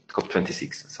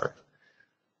COP26. Sorry.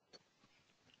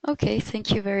 Okay,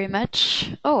 thank you very much.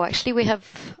 Oh, actually, we have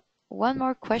one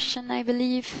more question, I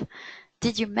believe.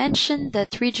 Did you mention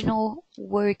that regional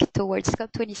work towards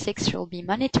COP26 will be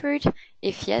monitored?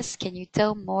 If yes, can you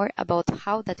tell more about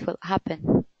how that will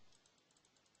happen?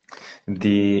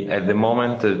 At the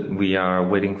moment, we are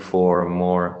waiting for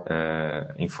more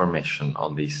information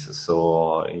on this.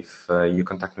 So if you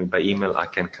contact me by email, I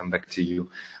can come back to you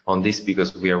on this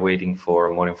because we are waiting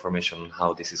for more information on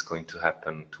how this is going to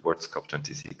happen towards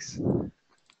COP26.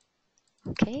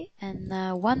 Okay, and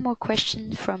one more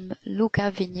question from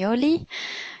Luca Vignoli.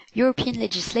 European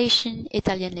legislation,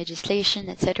 Italian legislation,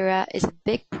 etc. is a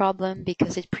big problem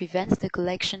because it prevents the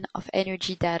collection of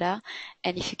energy data,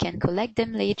 and if you can collect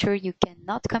them later, you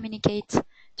cannot communicate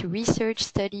to research,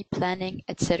 study, planning,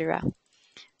 etc.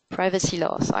 Privacy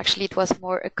laws. So actually, it was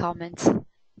more a comment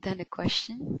than a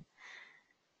question.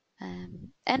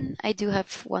 And I do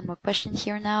have one more question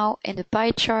here now. In the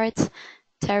pie chart,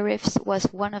 tariffs was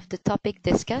one of the topic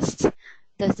discussed.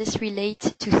 Does this relate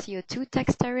to CO2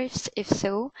 tax tariffs? If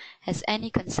so, has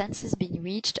any consensus been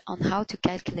reached on how to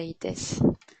calculate this?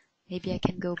 Maybe I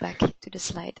can go back to the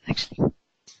slide, actually.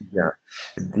 Yeah.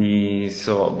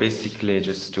 So basically,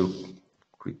 just to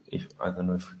I don't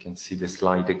know if we can see the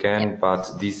slide again,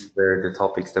 but these were the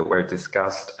topics that were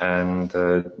discussed and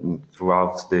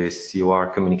throughout the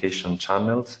COR communication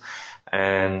channels.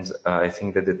 And I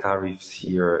think that the tariffs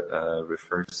here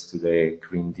refers to the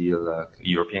Green Deal,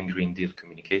 European Green Deal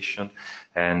communication.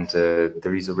 And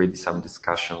there is already some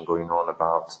discussion going on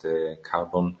about the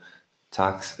carbon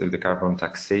tax, the carbon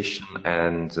taxation.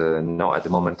 And no, at the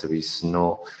moment, there is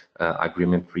no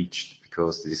agreement reached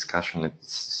because the discussion is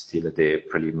still at the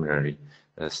preliminary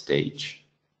stage.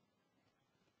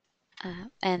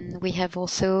 And we have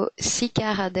also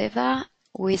Sika Radeva,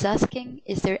 who is asking,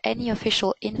 is there any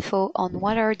official info on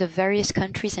what are the various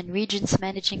countries and regions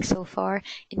managing so far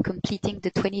in completing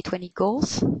the 2020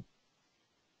 goals?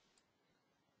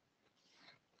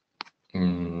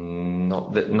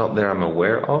 Not that I'm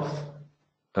aware of,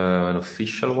 an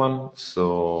official one.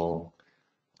 So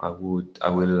I will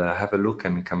have a look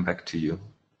and come back to you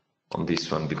on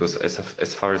this one, because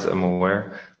as far as I'm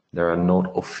aware, there are no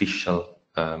official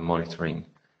monitoring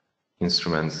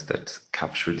instruments that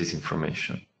capture this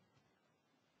information.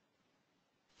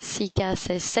 Sika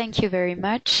says thank you very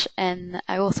much, and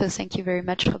I also thank you very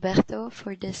much, Roberto,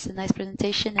 for this nice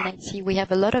presentation. And I see we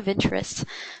have a lot of interest,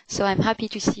 so I'm happy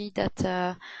to see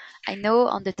that I know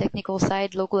on the technical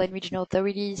side, local and regional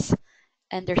authorities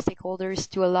and their stakeholders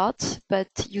do a lot, but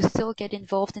you still get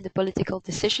involved in the political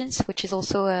decisions, which is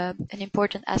also an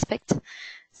important aspect.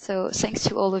 So thanks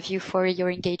to all of you for your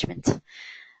engagement.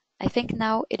 I think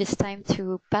now it is time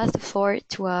to pass the floor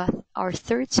to our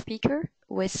third speaker,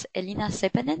 who is Elina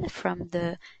Sepanen from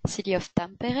the city of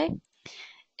Tampere.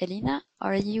 Elina,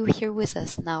 are you here with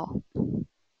us now?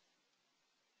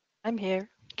 I'm here.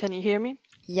 Can you hear me?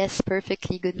 Yes,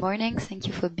 perfectly. Good morning. Thank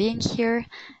you for being here.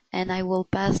 And I will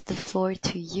pass the floor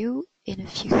to you in a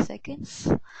few seconds.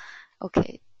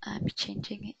 Okay, I'm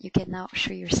changing it. You can now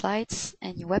show your slides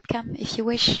and your webcam if you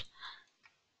wish.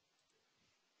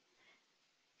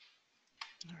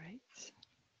 All right.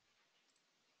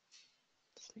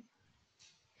 Let's see.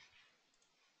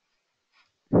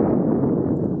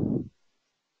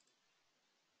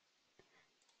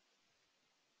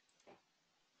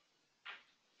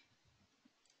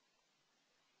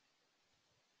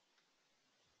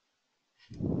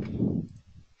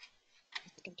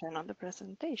 You can turn on the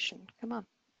presentation. Come on.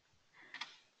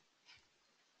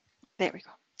 There we go.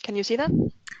 Can you see that?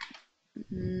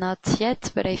 Not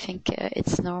yet, but I think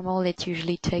it's normal. It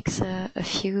usually takes a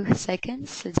few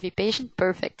seconds. Let's be patient.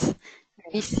 Perfect.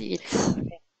 We see it.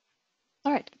 Okay.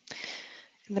 All right.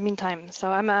 In the meantime,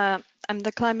 so I'm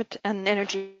the climate and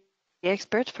energy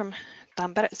expert from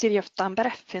Tampere, city of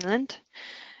Tampere, Finland,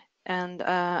 and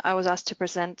I was asked to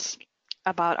present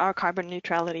about our carbon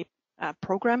neutrality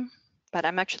program, but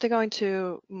I'm actually going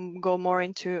to go more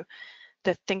into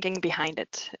the thinking behind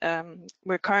it.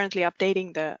 We're currently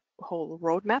updating the whole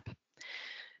roadmap,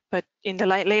 but in the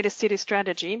latest city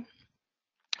strategy,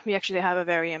 we actually have a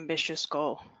very ambitious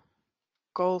goal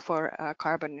for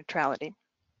carbon neutrality.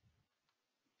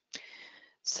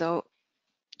 So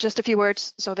just a few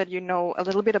words so that you know a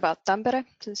little bit about Tampere,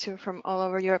 since you're from all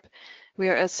over Europe. We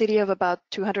are a city of about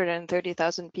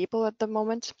 230,000 people at the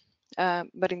moment,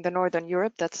 but in the Northern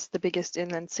Europe, that's the biggest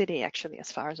inland city, actually,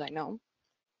 as far as I know.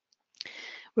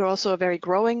 We're also a very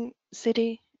growing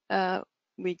city.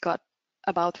 We got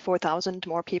about 4,000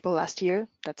 more people last year.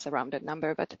 That's a rounded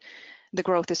number, but the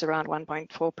growth is around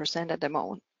 1.4%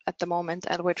 at the moment,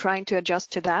 and we're trying to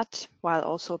adjust to that while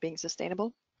also being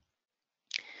sustainable.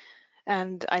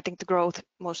 And I think the growth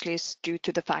mostly is due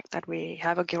to the fact that we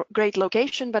have a great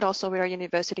location, but also we're a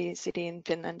university city in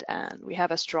Finland, and we have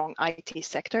a strong IT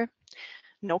sector.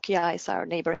 Nokia is our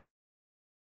neighbor.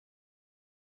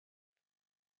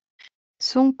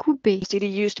 Sont coupés. The city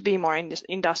used to be more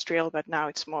industrial, but now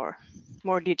it's more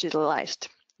digitalized,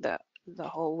 the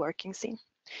whole working scene.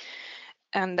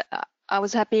 And I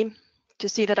was happy to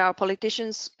see that our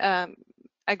politicians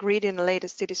agreed in the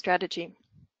latest city strategy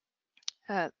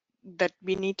that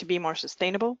we need to be more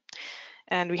sustainable.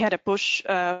 And we had a push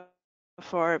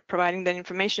for providing the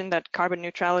information that carbon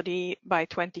neutrality by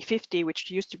 2050, which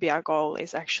used to be our goal,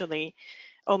 is actually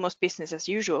almost business as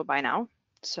usual by now.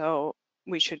 So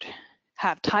we should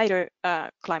have tighter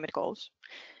climate goals.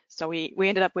 So we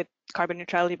ended up with carbon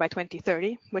neutrality by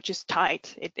 2030, which is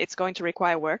tight. It's going to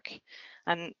require work,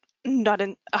 and not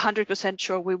 100%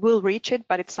 sure we will reach it,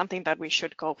 but it's something that we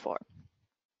should go for.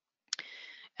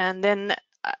 And then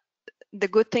the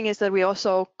good thing is that we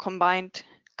also combined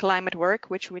climate work,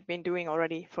 which we've been doing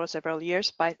already for several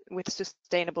years, with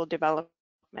sustainable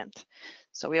development.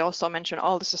 So we also mention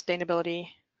all the sustainability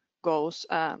goals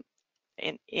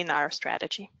in our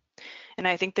strategy. And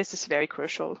I think this is very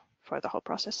crucial for the whole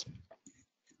process.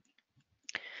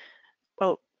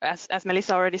 Well, as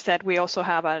Melissa already said, we also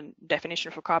have a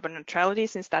definition for carbon neutrality,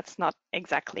 since that's not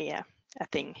exactly a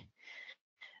thing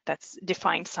that's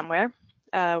defined somewhere.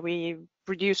 We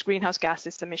reduce greenhouse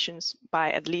gases emissions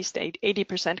by at least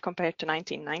 80% compared to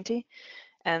 1990,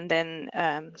 and then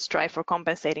strive for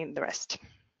compensating the rest.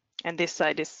 And this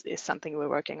side is something we're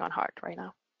working on hard right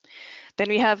now. Then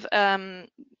we have,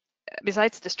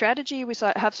 besides the strategy, we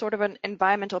have sort of an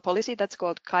environmental policy that's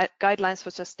called Guidelines for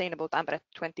Sustainable Tampere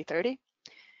 2030.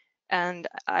 And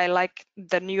I like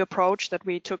the new approach that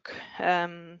we took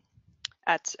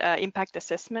at impact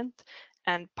assessment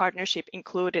and partnership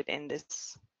included in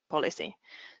this policy.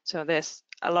 So there's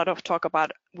a lot of talk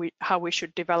about how we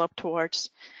should develop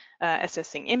towards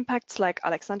assessing impacts, like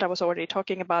Alexandra was already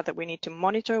talking about, that we need to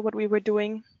monitor what we were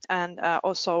doing and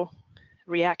also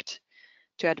react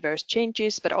to adverse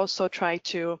changes, but also try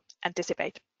to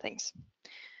anticipate things.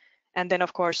 And then,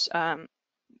 of course,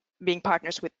 being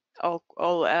partners with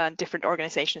all different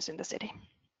organizations in the city.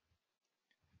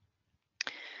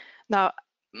 Now,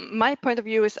 my point of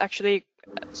view is actually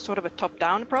sort of a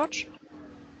top-down approach.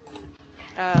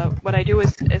 What I do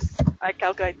is I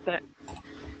calculate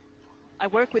I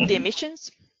work with the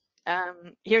emissions.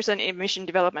 Here's an emission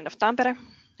development of Tampere,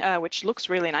 which looks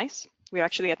really nice. We're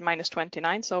actually at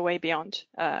 -29, so way beyond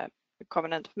the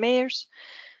covenant of mayors.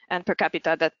 And per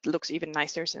capita, that looks even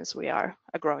nicer since we are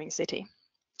a growing city.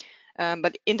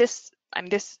 But in this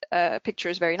picture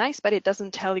is very nice, but it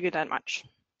doesn't tell you that much.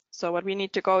 So what we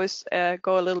need to go is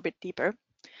go a little bit deeper.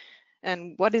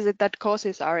 And what is it that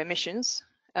causes our emissions?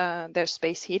 There's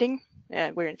space heating.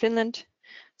 We're in Finland,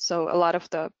 so a lot of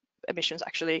the emissions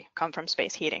actually come from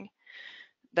space heating,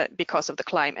 because of the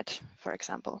climate, for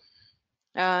example.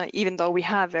 Even though we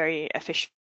have very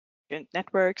efficient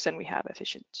networks and we have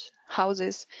efficient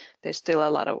houses, there's still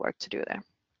a lot of work to do there.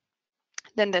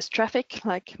 Then there's traffic,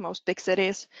 like most big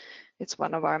cities. It's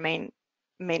one of our main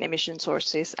emission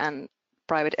sources, and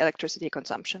private electricity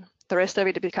consumption. The rest of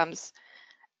it becomes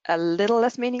a little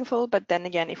less meaningful, but then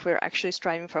again, if we're actually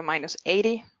striving for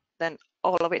 -80, then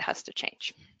all of it has to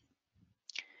change.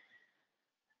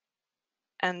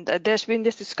 And there's been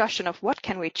this discussion of what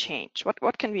can we change,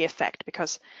 what can we affect,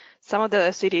 because some of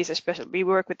the cities, especially we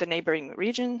work with the neighboring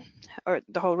region, or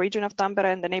the whole region of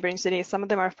Tampere and the neighboring cities, some of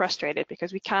them are frustrated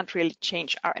because we can't really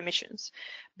change our emissions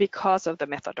because of the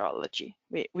methodology.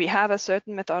 We have a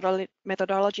certain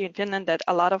methodology in Finland that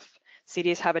a lot of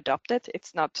cities have adopted.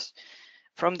 It's not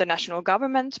from the national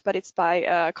government, but it's by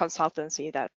a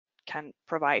consultancy that can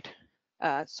provide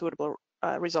suitable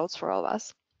results for all of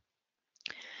us.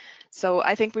 So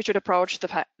I think we should approach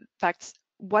the facts,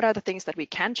 what are the things that we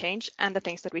can change and the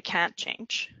things that we can't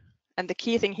change? And the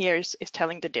key thing here is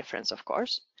telling the difference, of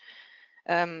course.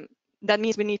 That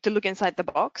means we need to look inside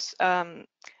the box.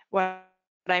 What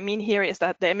I mean here is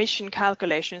that the emission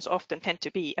calculations often tend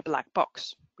to be a black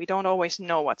box. We don't always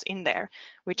know what's in there.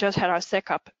 We just had our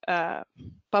SECAP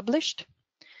published.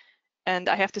 And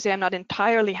I have to say I'm not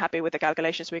entirely happy with the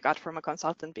calculations we got from a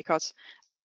consultant, because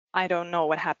I don't know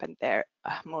what happened there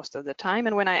most of the time.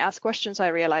 And when I ask questions, I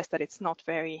realize that it's not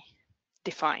very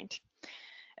defined.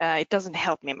 It doesn't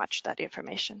help me much, that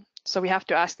information. So we have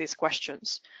to ask these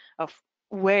questions of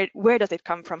where does it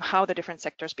come from, how the different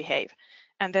sectors behave.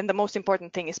 And then the most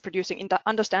important thing is producing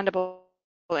understandable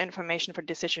information for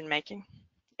decision making.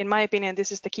 In my opinion,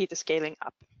 this is the key to scaling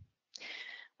up.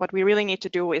 What we really need to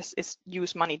do is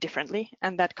use money differently,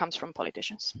 and that comes from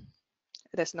politicians.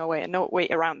 There's no way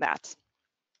around that.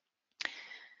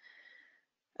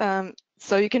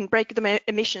 So you can break the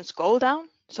emissions goal down.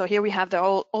 So here we have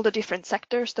all the different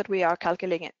sectors that we are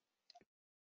calculating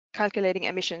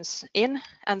emissions in,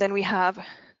 and then we have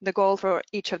the goal for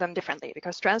each of them differently,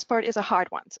 because transport is a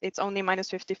hard one. It's only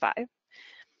 -55.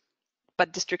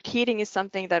 But district heating is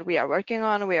something that we are working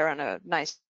on. We are on a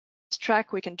nice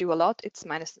track. We can do a lot. It's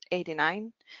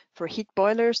 -89. For heat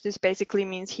boilers, this basically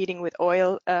means heating with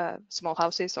oil, small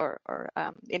houses or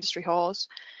industry halls,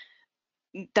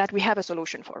 that we have a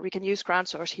solution for. We can use ground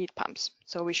source heat pumps,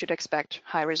 so we should expect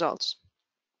high results.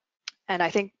 And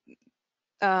I think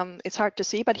it's hard to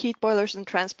see, but heat boilers and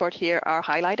transport here are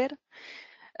highlighted,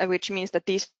 which means that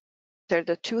these are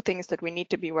the two things that we need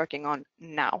to be working on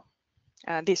now.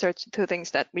 These are two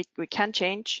things that we can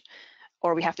change,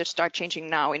 or we have to start changing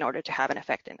now in order to have an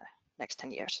effect in the next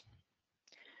 10 years.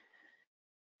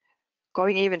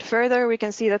 Going even further, we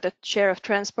can see that the share of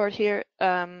transport here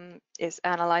is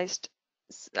analyzed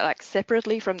like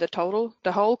separately from the total.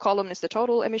 The whole column is the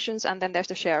total emissions, and then there's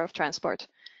the share of transport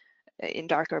in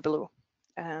darker blue,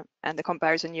 and the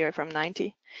comparison year from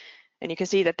 90. And you can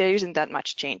see that there isn't that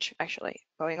much change actually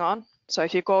going on. So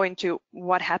if you go into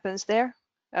what happens there,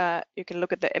 you can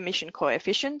look at the emission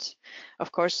coefficient.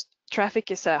 Of course,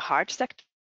 traffic is a hard sector.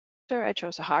 I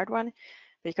chose a hard one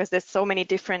because there's so many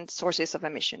different sources of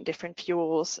emission, different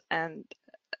fuels and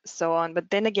so on. But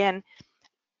then again,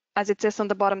 as it says on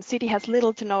the bottom, city has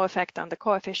little to no effect on the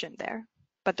coefficient there.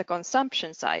 But the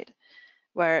consumption side,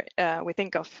 where we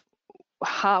think of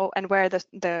how and where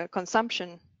the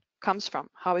consumption comes from,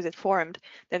 how is it formed,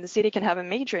 then the city can have a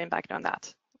major impact on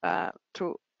that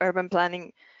through urban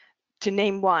planning. To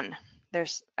name one,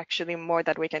 there's actually more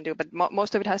that we can do, but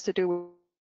most of it has to do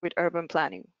with urban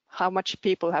planning. How much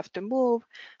people have to move,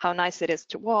 how nice it is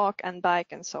to walk and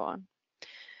bike and so on.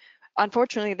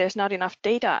 Unfortunately, there's not enough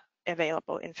data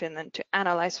available in Finland to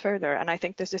analyze further, and I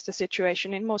think this is the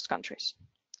situation in most countries.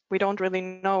 We don't really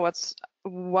know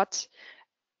what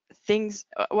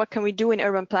can we do in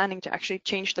urban planning to actually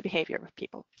change the behavior of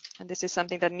people, and this is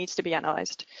something that needs to be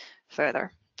analyzed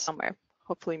further somewhere.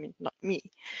 Hopefully not me.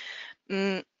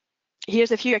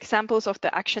 Here's a few examples of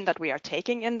the action that we are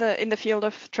taking in the field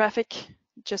of traffic.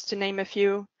 Just to name a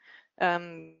few,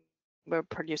 there's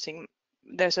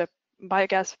a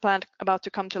biogas plant about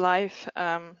to come to life.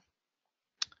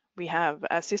 We have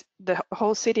the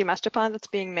whole city master plan that's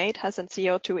being made has a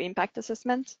CO2 impact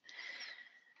assessment.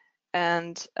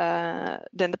 And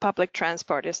then the public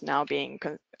transport is now being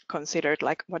considered,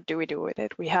 like, what do we do with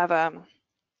it? We have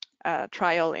a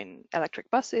trial in electric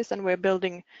buses, and we're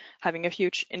having a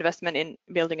huge investment in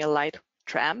building a light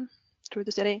tram through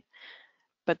the city.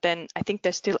 But then I think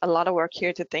there's still a lot of work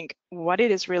here to think what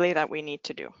it is really that we need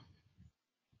to do.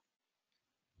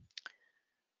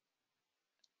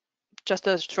 Just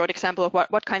a short example of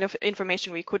what kind of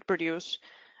information we could produce.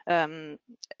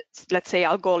 Let's say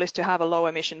our goal is to have a low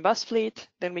emission bus fleet,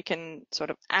 then we can sort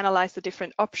of analyze the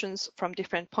different options from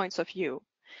different points of view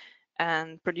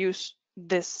and produce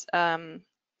this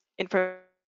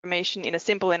information in a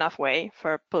simple enough way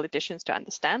for politicians to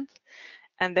understand.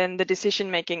 And then the decision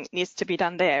making needs to be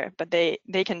done there, but they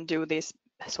can do these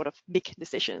sort of big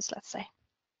decisions, let's say.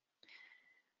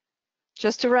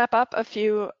 Just to wrap up, a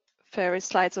few favorite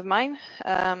slides of mine.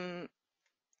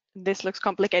 This looks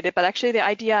complicated, but actually the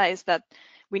idea is that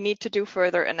we need to do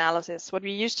further analysis. What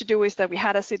we used to do is that we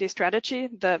had a city strategy,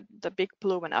 the big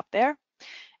blue one up there.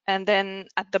 And then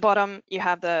at the bottom, you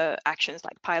have the actions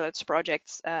like pilots,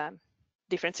 projects,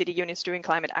 different city units doing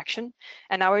climate action.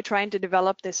 And now we're trying to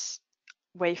develop this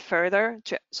way further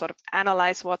to sort of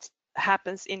analyze what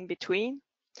happens in between.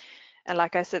 And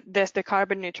like I said, there's the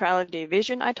carbon neutrality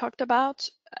vision I talked about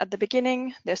at the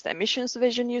beginning. There's the emissions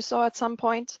vision you saw at some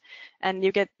point, and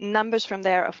you get numbers from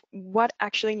there of what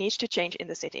actually needs to change in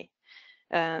the city.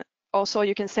 Also,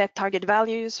 you can set target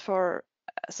values for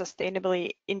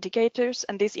sustainability indicators,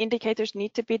 and these indicators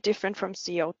need to be different from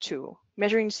CO2.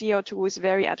 Measuring CO2 is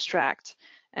very abstract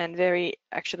and very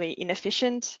actually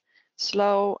inefficient,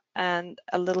 slow, and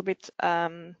a little bit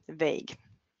vague.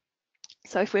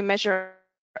 So if we measure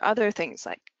other things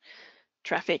like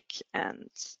traffic and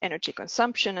energy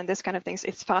consumption and this kind of things,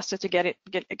 it's faster to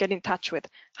get in touch with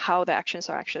how the actions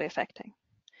are actually affecting.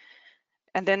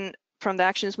 And then from the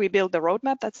actions, we build the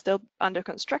roadmap that's still under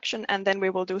construction, and then we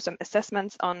will do some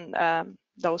assessments on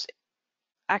those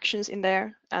actions in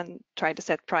there and try to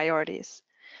set priorities.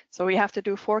 So we have to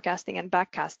do forecasting and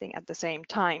backcasting at the same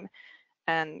time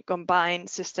and combine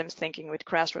systems thinking with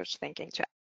grassroots thinking to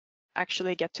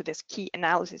actually get to this key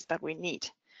analysis that we need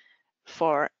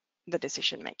for the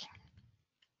decision making.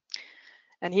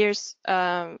 And here's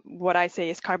what I say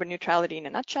is carbon neutrality in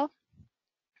a nutshell.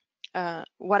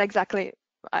 What exactly,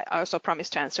 I also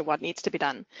promised to answer what needs to be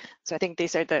done. So I think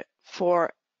these are the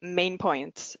 4 main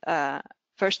points.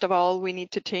 First of all, we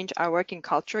need to change our working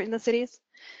culture in the cities.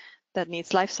 that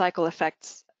needs life cycle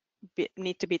effects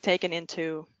need to be taken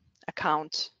into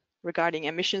account regarding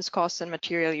emissions costs and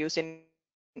material use in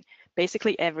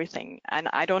basically everything. And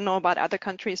I don't know about other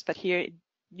countries, but here it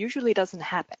usually doesn't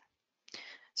happen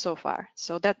so far.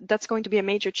 So that's going to be a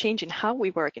major change in how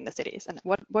we work in the cities and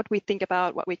what we think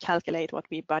about, what we calculate, what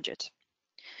we budget.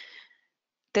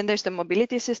 Then there's the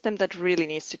mobility system that really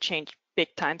needs to change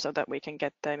big time so that we can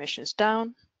get the emissions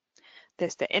down.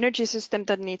 There's the energy system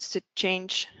that needs to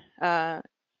change,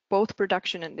 both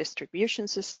production and distribution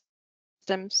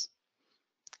systems.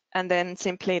 And then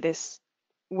simply this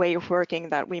way of working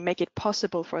that we make it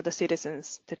possible for the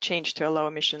citizens to change to a low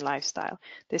emission lifestyle.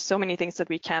 There's so many things that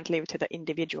we can't leave to the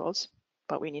individuals,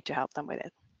 but we need to help them with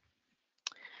it.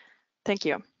 Thank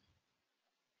you.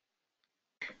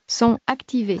 Sont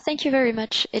activés. Thank you very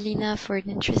much, Elina, for an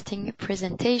interesting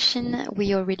presentation.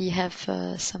 We already have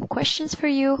some questions for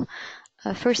you.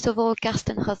 First of all,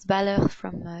 Carsten Rosballer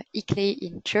from ICLE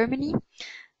in Germany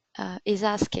is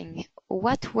asking,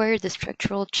 what were the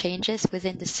structural changes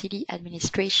within the city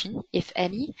administration, if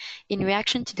any, in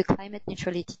reaction to the climate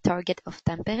neutrality target of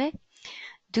Tampere?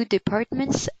 Do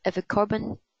departments have a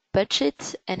carbon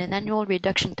budget and an annual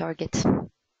reduction target?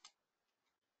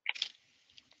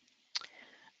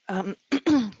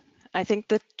 I think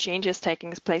the change is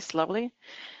taking place slowly.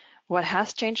 What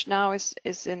has changed now is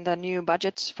in the new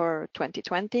budget for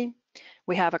 2020.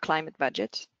 We have a climate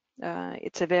budget.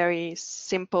 It's a very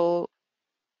simple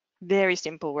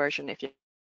version if you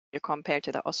compare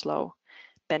to the Oslo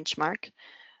benchmark.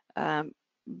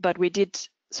 But we did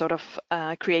sort of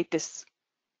create this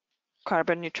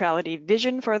carbon neutrality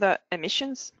vision for the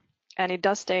emissions, and it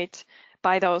does state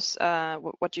by those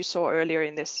what you saw earlier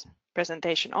in this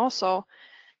presentation also,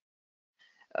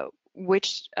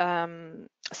 which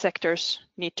sectors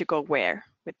need to go where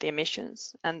with the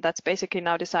emissions, and that's basically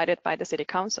now decided by the city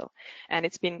council. And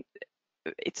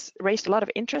it's raised a lot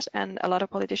of interest, and a lot of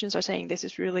politicians are saying this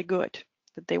is really good,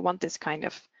 that they want this kind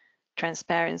of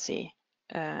transparency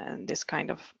and this kind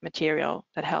of material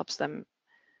that helps them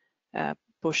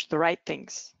push the right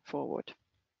things forward.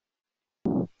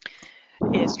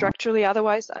 Structurally,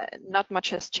 otherwise, not much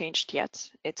has changed yet.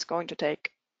 It's going to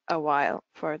take a while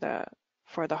for the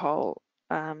whole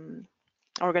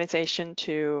organization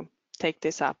to take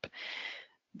this up.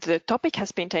 The topic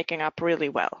has been taken up really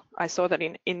well. I saw that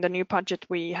in the new budget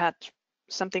we had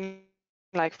something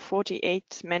like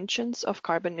 48 mentions of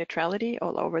carbon neutrality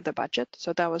all over the budget,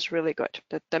 so that was really good.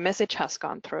 The message has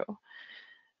gone through.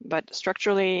 But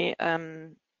structurally,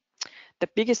 the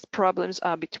biggest problems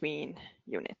are between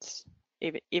units,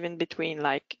 even between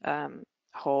like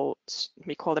whole,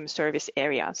 we call them service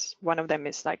areas. One of them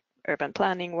is like urban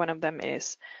planning, one of them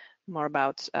is more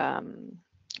about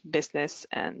business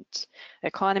and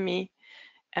economy,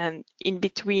 and in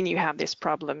between you have these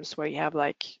problems where you have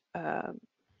like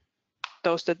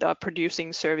those that are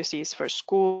producing services for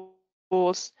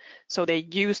schools, so they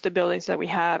use the buildings that we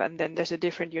have, and then there's a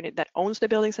different unit that owns the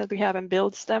buildings that we have and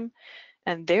builds them,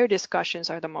 and their discussions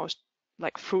are the most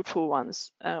like fruitful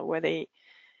ones, where they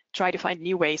try to find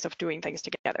new ways of doing things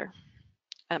together.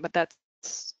 But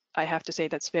that's, I have to say,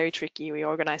 that's very tricky. We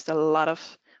organized a lot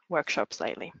of workshops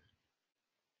lately.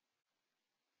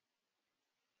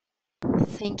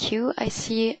 Thank you. I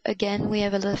see again we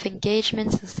have a lot of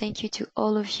engagement, so thank you to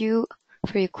all of you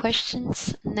for your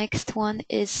questions. Next one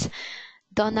is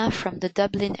Donna from the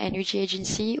Dublin Energy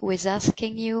Agency, who is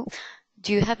asking you,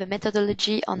 do you have a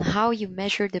methodology on how you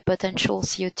measure the potential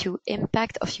CO2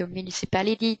 impact of your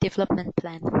municipality development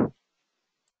plan?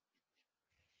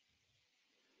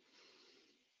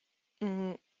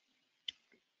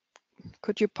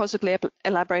 Could you possibly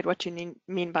elaborate what you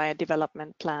mean by a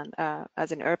development plan,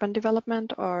 as in urban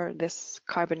development or this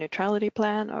carbon neutrality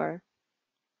plan, or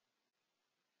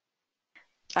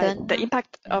the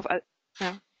impact of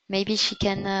maybe she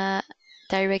can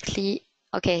directly,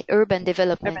 okay, urban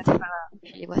development.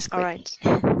 It was quick. All right.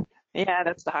 Yeah,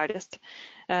 that's the hardest.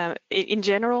 In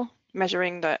general,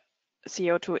 measuring the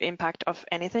CO2 impact of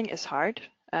anything is hard,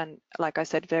 and like I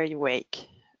said, very vague.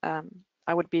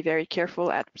 I would be very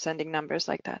careful at presenting numbers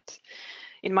like that.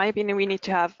 In my opinion, we need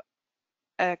to have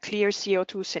a clear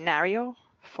CO2 scenario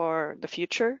for the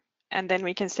future, and then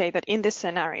we can say that in this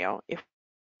scenario, if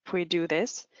we do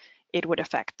this, it would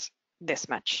affect this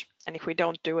much, and if we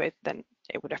don't do it, then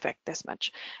it would affect this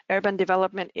much. Urban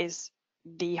development is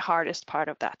the hardest part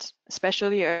of that,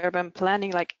 especially urban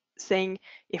planning, like saying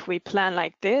if we plan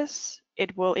like this,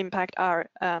 it will impact our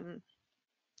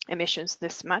emissions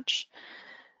this much,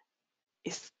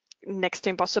 is next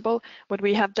to impossible. What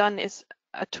we have done is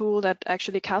a tool that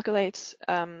actually calculates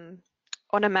on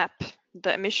a map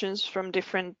the emissions from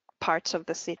different parts of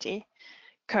the city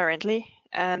currently,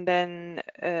 and then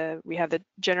we have the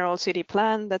general city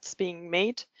plan that's being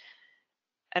made,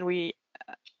 and we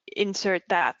insert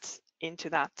that into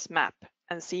that map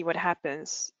and see what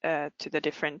happens to the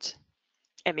different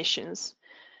emissions.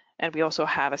 And we also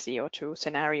have a CO2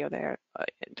 scenario there,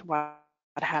 what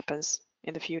happens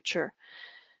in the future.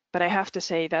 But I have to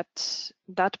say that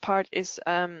that part is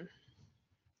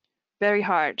very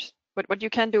hard. But what you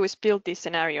can do is build these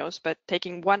scenarios, but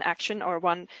taking one action or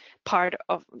one part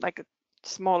of like a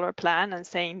smaller plan and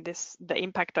saying this, the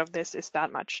impact of this is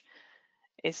that much,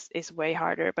 is way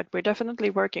harder. But we're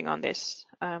definitely working on this.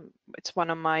 It's one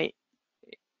of my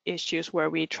issues where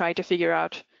we try to figure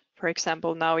out, for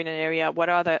example, now in an area, what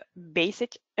are the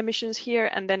basic emissions here?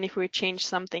 And then if we change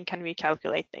something, can we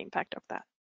calculate the impact of that?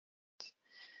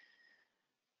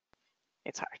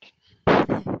 It's hard.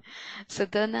 So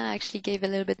Donna actually gave a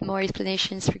little bit more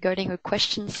explanations regarding her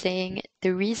question, saying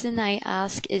the reason I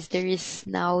ask is there is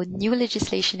now new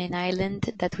legislation in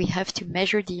Ireland that we have to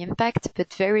measure the impact,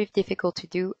 but very difficult to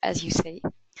do, as you say.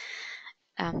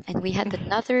 And we had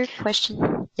another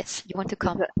question. Yes, you want to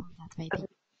comment on that maybe?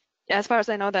 As far as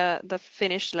I know, the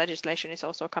Finnish legislation is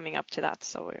also coming up to that,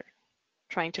 so we're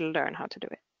trying to learn how to do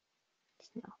it.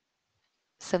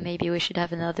 So maybe we should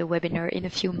have another webinar in a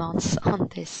few months on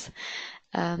this.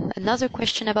 Another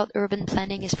question about urban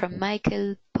planning is from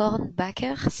Michael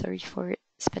Pornbacher. Sorry for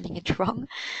spelling it wrong.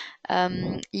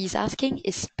 He's asking,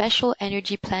 is special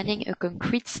energy planning a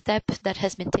concrete step that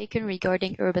has been taken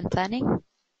regarding urban planning?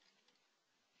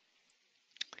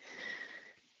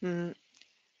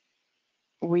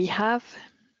 We have,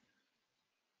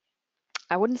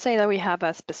 I wouldn't say that we have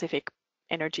a specific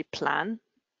energy plan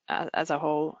as a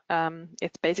whole.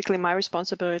 It's basically my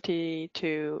responsibility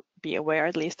to be aware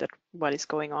at least at what is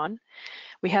going on.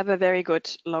 We have a very good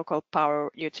local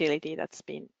power utility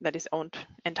that is owned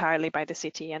entirely by the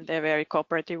city, and they're very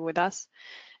cooperative with us,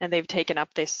 and they've taken up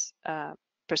this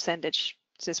percentage.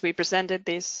 Since we presented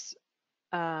these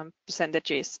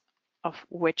percentages of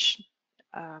which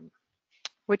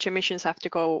emissions have to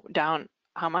go down,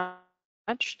 how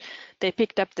much, they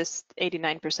picked up this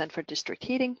 89% for district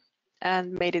heating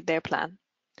and made it their plan.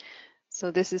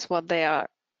 So this is what they are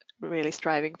really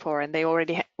striving for, and they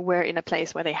already were in a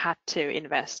place where they had to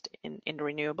invest in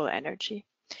renewable energy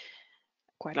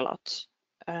quite a lot.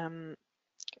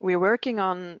 We're working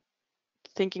on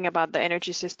thinking about the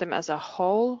energy system as a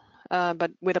whole,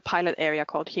 but with a pilot area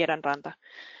called Hiedanranta,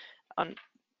 on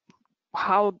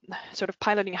how sort of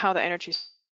piloting how the energy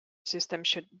system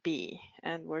should be.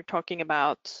 And we're talking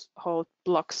about whole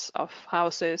blocks of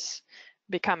houses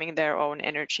becoming their own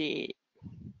energy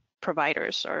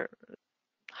providers, or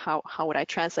how would I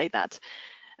translate that?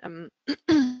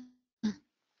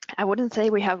 I wouldn't say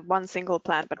we have one single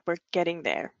plan, but we're getting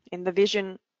there. In the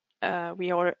vision,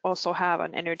 we also have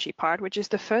an energy part, which is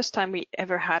the first time we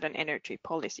ever had an energy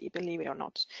policy, believe it or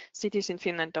not. Cities in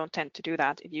Finland don't tend to do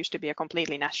that. It used to be a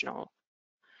completely national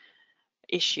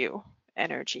issue,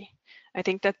 energy. I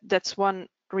think that's one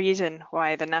reason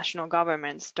why the national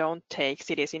governments don't take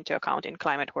cities into account in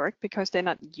climate work, because they're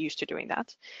not used to doing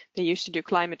that. They used to do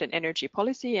climate and energy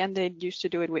policy, and they used to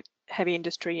do it with heavy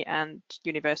industry and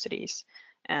universities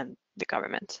and the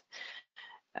government.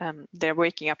 They're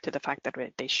waking up to the fact that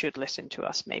they should listen to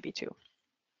us maybe too.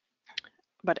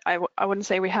 But I wouldn't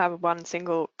say we have one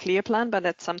single clear plan, but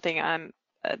that's something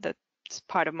that's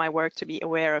part of my work, to be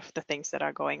aware of the things that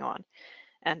are going on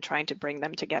and trying to bring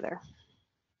them together.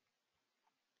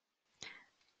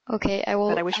 Okay,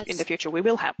 but I wish in the future we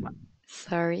will have one.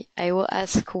 Sorry, I will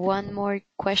ask one more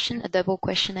question, a double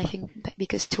question, I think,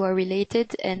 because two are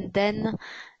related, and then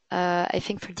I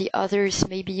think for the others,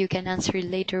 maybe you can answer it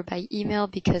later by email,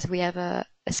 because we have a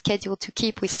schedule to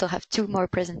keep. We still have two more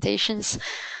presentations,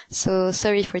 so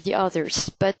sorry for the others.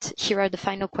 But here are the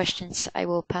final questions I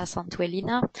will pass on to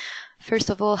Elina. First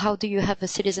of all, how do you have a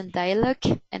citizen dialogue?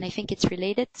 And I think it's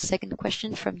related. Second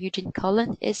question from Eugene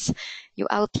Cullen is, you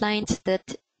outlined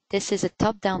that this is a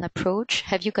top-down approach.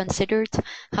 Have you considered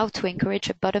how to encourage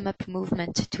a bottom-up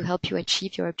movement to help you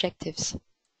achieve your objectives?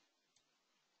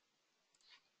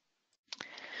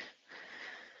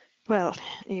 Well,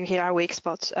 you hit our weak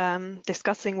spots.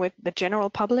 Discussing with the general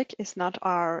public is not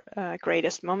our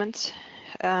greatest moment.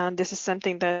 This is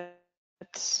something that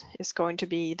is going to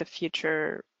be the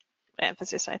future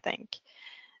emphasis, I think.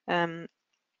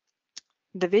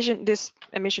 The vision, this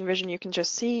emission vision you can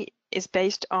just see, is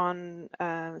based on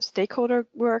stakeholder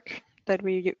work that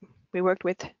we worked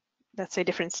with, let's say,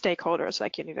 different stakeholders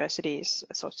like universities,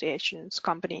 associations,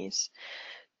 companies,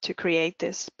 to create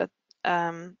this. But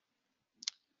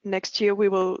next year we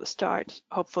will start,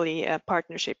 hopefully, a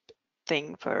partnership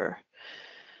thing for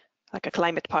like a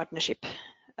climate partnership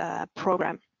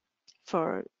program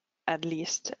for at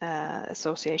least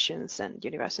associations and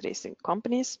universities and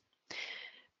companies.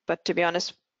 But to be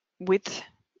honest, with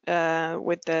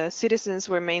the citizens,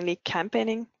 we're mainly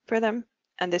campaigning for them,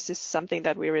 and this is something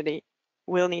that we really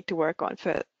will need to work on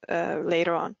for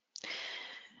later on.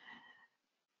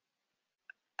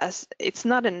 As it's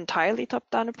not an entirely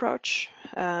top-down approach.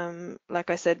 Like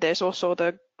I said, there's also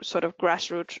the sort of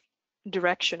grassroots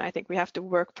direction. I think we have to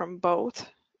work from both.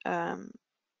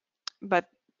 But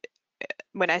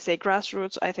when I say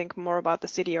grassroots, I think more about the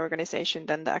city organization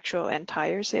than the actual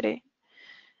entire city.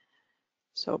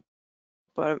 So,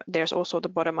 but there's also the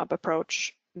bottom-up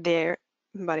approach there,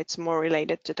 but it's more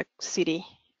related to the city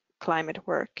climate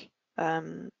work.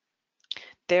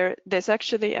 There's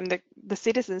actually, and the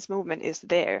citizens movement is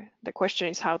there. The question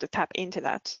is how to tap into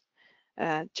that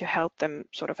to help them,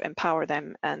 sort of empower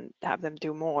them and have them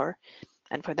do more.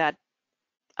 And for that,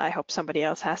 I hope somebody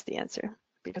else has the answer,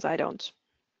 because I don't.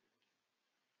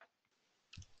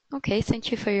 Okay,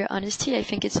 thank you for your honesty. I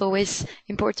think it's always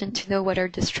important to know what are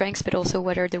the strengths, but also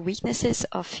what are the weaknesses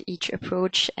of each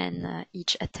approach and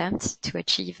each attempt to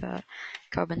achieve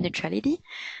carbon neutrality.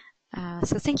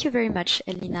 So thank you very much,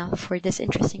 Elina, for this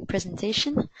interesting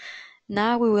presentation.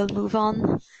 Now we will move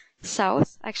on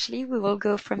south. Actually, we will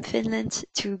go from Finland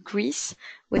to Greece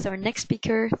with our next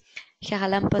speaker,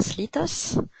 Charalampos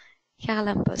Litos.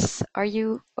 Charalampos, are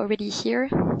you already here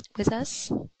with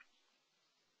us?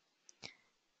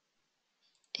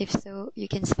 If so, you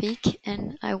can speak,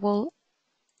 and I will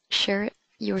share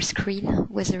your screen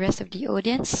with the rest of the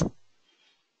audience.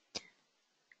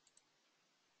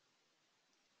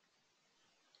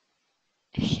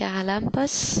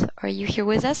 Charalampos, are you here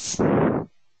with us?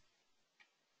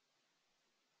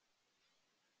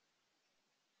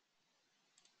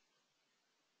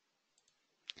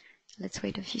 Let's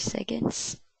wait a few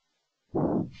seconds.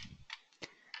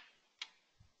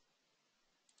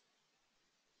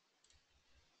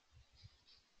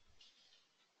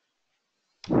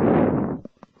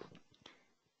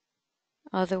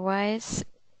 Otherwise,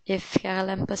 if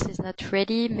Charalampos is not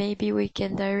ready, maybe we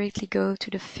can directly go to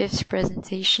the fifth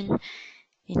presentation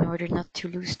in order not to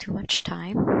lose too much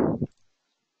time.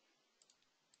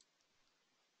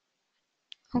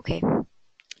 Okay,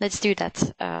 let's do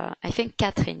that. I think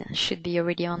Catherine should be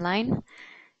already online.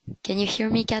 Can you hear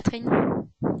me,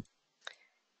 Catherine?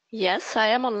 Yes, I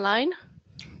am online.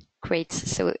 Great.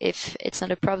 So if it's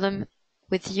not a problem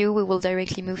with you, we will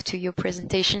directly move to your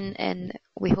presentation, and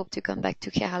we hope to come back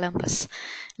to Charalampos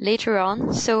later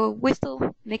on. So we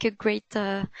still make a great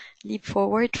leap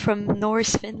forward from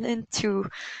North Finland to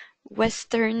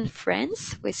Western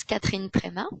France with Catherine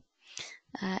Prémat.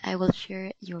 I will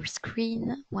share your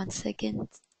screen. 1 second.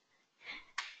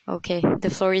 Okay, the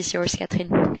floor is yours,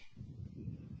 Catherine.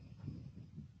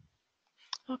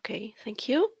 Okay, thank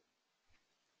you.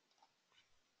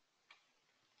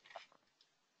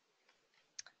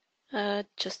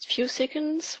 Just a few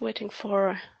seconds, waiting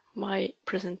for my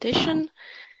presentation.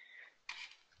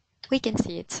 We can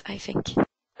see it, I think.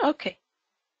 Okay.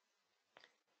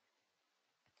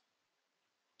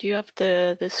 Do you have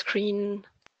the screen?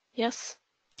 Yes?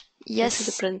 Yes.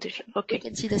 The presentation. Okay. We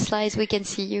can see the slides, we can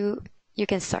see you. You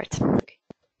can start. Okay,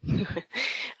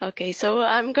 okay, so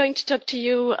I'm going to talk to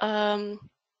you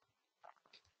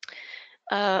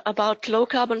about low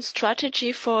carbon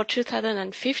strategy for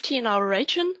 2050 in our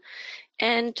region,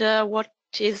 and what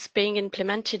is being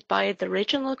implemented by the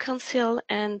regional council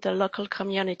and the local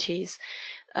communities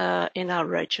in our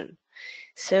region.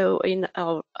 So in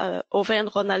our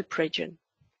Auvergne-Rhône-Alpes region.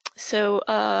 So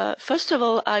first of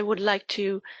all, I would like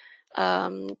to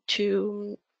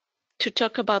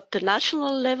talk about the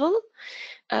national level.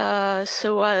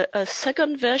 So a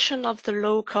second version of the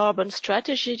low carbon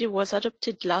strategy was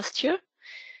adopted last year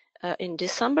in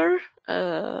December.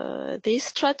 This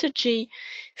strategy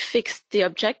fixed the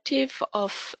objective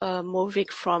of moving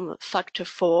from factor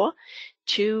 4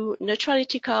 to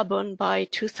neutrality carbon by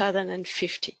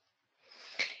 2050.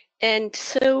 And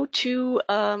so to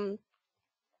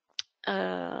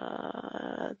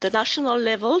the national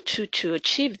level, to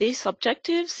achieve these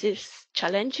objectives, these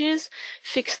challenges,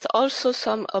 fixed also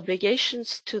some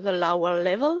obligations to the lower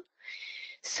level.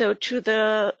 So to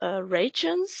the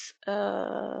regions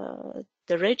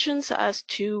has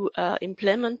to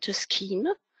implement a scheme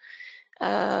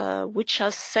which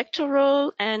has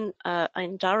sectoral and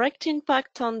indirect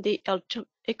impact on the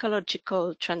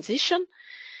ecological transition.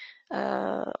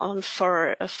 On,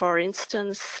 for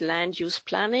instance, land use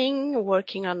planning,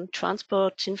 working on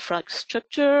transport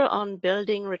infrastructure, on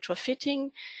building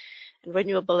retrofitting, and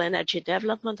renewable energy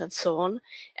development and so on,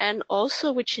 and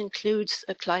also which includes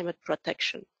climate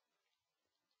protection.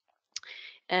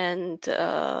 And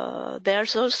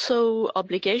there's also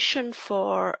obligation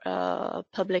for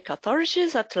public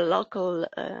authorities at the local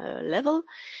level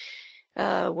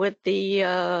with the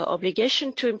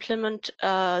obligation to implement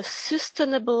a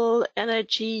sustainable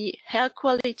energy, air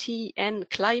quality and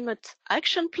climate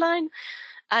action plan.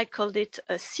 I called it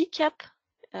a CCAP.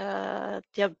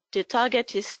 The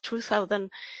target is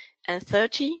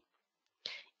 2030,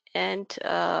 and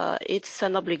it's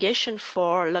an obligation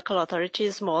for local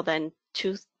authorities more than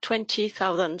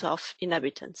 20,000 of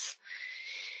inhabitants.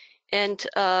 And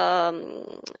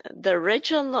the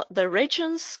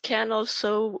regions can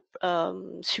also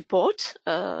support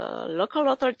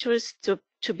local authorities to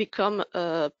become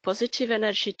a positive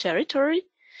energy territory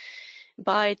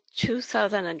by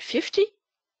 2050.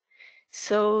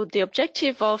 So the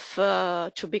objective of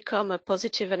to become a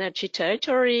positive energy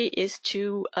territory is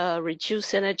to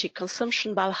reduce energy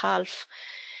consumption by half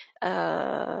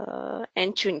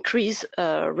and to increase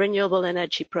renewable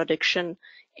energy production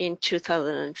in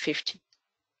 2050.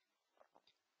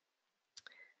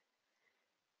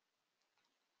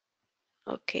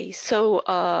 Okay, so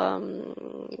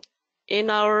in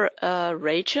our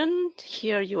region,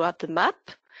 here you have the map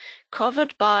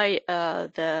covered by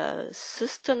the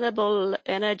Sustainable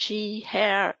Energy,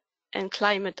 Air and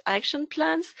Climate Action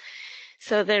Plans.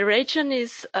 So the region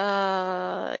is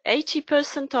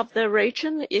 80% of the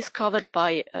region is covered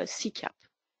by CCAP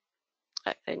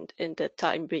in the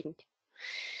time being.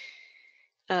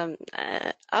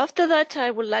 After that, I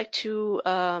would like to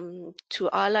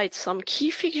highlight some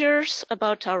key figures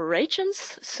about our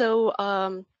regions. So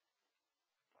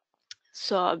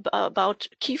about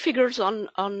key figures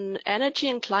on energy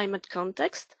and climate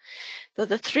context. So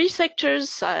the three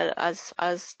sectors, as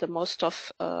the most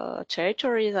of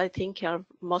territories, I think, are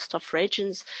most of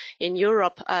regions in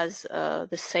Europe as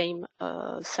the same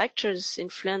sectors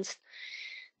influenced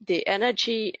the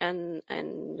energy and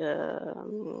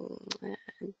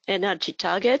energy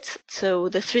targets. So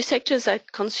the three sectors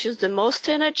that consume the most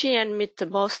energy and emit the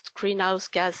most greenhouse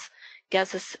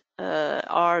gases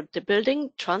are the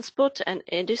building, transport and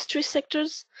industry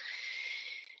sectors.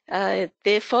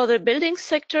 For the building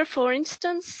sector, for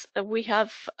instance, we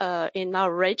have in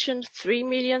our region 3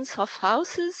 million of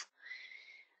houses.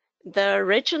 The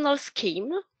regional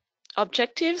scheme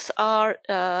objectives are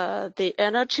the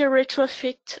energy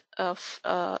retrofit of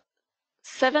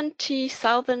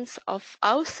 70,000 of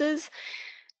houses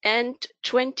and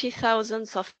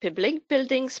 20,000 of public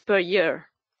buildings per year.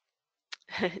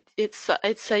 It's a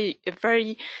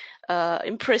very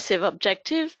impressive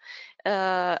objective,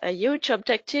 a huge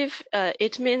objective.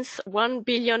 It means 1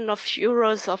 billion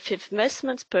euros of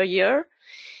investments per year,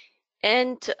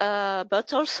 and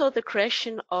but also the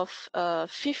creation of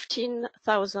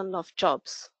 15,000 of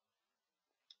jobs.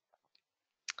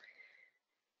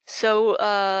 So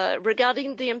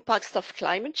regarding the impacts of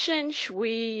climate change,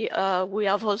 we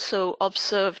have also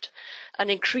observed an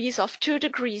increase of 2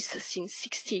 degrees since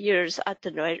 60 years at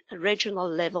the regional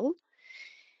level.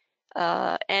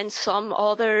 And some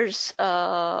others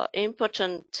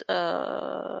important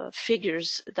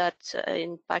figures that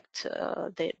impact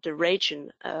the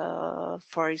region.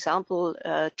 For example,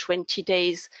 20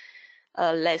 days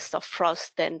less of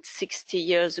frost than 60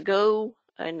 years ago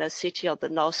in a city of the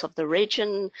north of the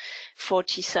region,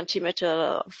 40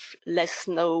 centimeters of less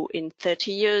snow in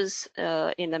 30 years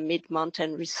in a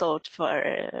mid-mountain resort,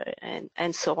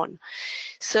 and so on.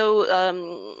 So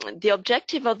the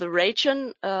objective of the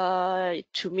region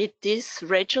to meet these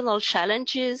regional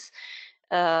challenges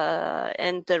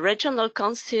and the regional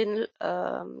council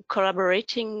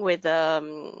collaborating with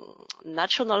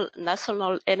National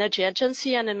Energy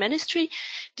Agency and a ministry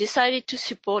decided to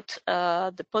support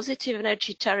the Positive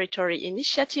Energy Territory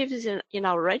initiatives in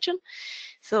our region.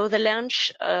 So they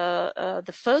launched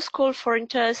the first call for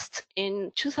interest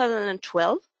in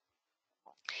 2012.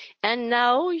 And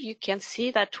now you can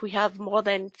see that we have more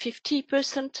than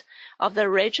 50% of the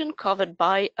region covered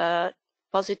by a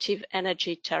positive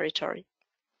energy territory.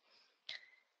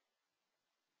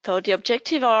 So the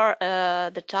objective are,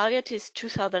 the target is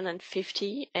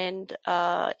 2050, and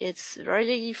it's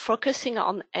really focusing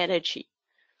on energy.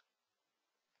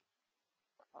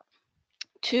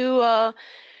 To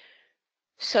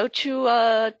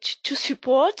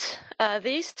support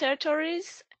these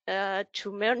territories,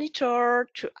 to monitor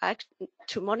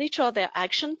their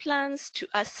action plans, to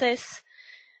assess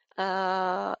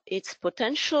its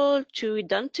potential, to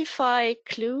identify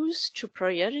clues, to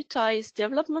prioritize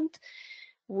development,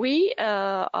 we,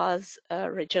 as a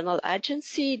regional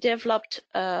agency, developed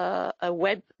a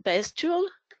web-based tool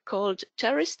called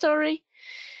Terristory.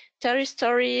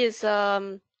 Terristory is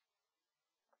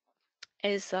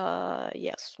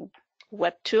yes,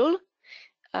 web tool.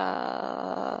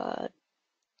 The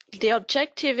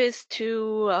objective is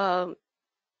to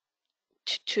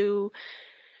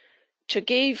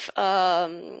give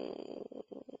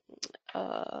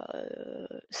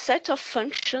set of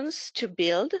functions to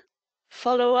build,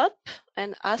 follow up,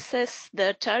 and assess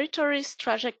the territory's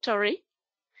trajectory,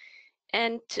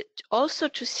 and also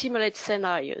to simulate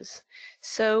scenarios.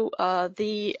 So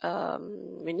the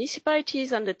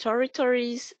municipalities and the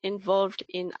territories involved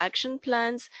in action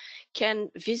plans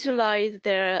can visualize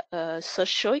their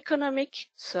socio-economic,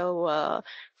 so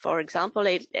for example,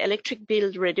 electric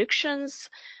bill reductions,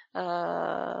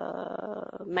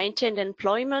 maintained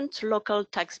employment, local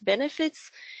tax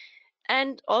benefits,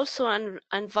 and also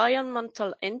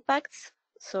environmental impacts,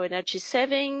 so energy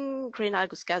saving,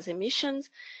 greenhouse gas emissions,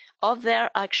 of their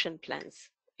action plans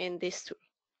in this tool.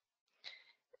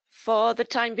 For the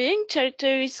time being,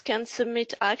 territories can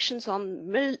submit actions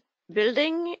on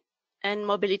building and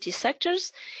mobility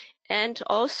sectors, and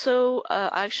also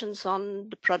actions on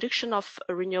the production of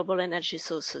renewable energy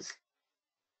sources.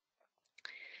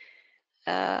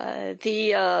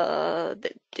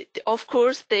 Of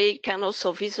course, they can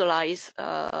also visualize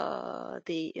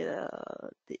the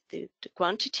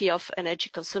quantity of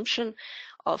energy consumption,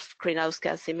 of greenhouse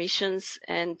gas emissions,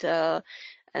 and the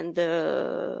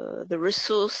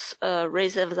resource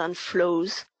reserves and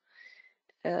flows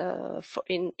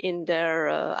in their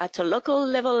at a local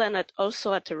level and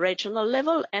also at a regional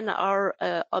level. And our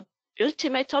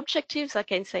ultimate objectives, I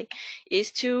can say,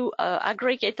 is to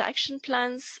aggregate action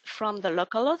plans from the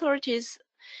local authorities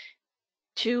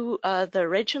to the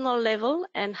regional level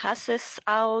and assess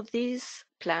how these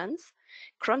plans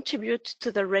contribute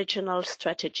to the regional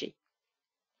strategy.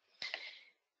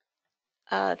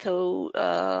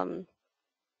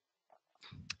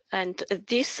 And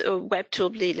this web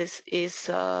tool is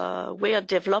we are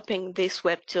developing this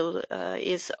web tool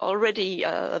is already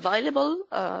available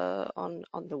on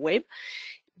the web,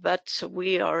 but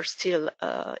we are still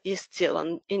is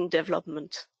still in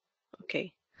development.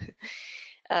 Okay.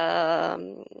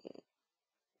 So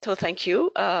thank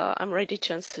you. I'm ready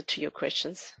to answer to your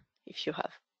questions if you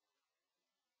have.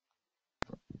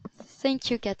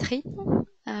 Thank you, Catherine.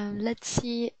 Let's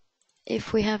see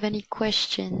if we have any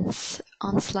questions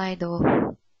on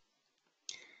Slido.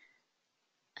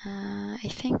 I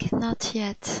think not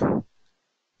yet.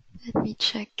 Let me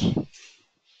check.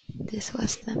 This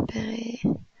was Tampere.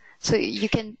 So you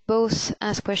can both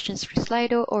ask questions through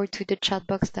Slido or to the chat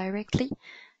box directly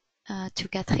to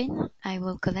Catherine. I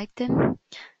will collect them.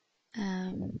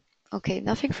 Okay,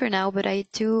 nothing for now, but I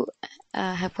do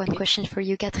have one question for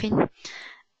you, Catherine.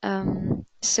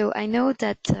 So I know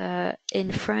that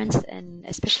in France, and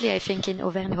especially I think in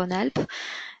Auvergne-Rhône-Alpes,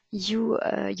 you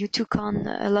took on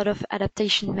a lot of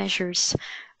adaptation measures,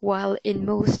 while in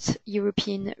most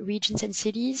European regions and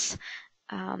cities,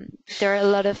 there are a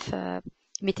lot of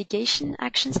mitigation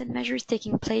actions and measures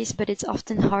taking place, but it's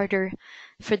often harder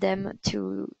for them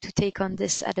to take on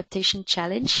this adaptation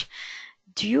challenge.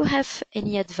 Do you have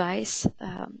any advice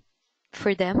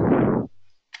for them?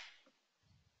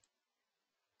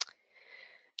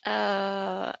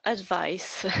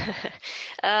 Advice.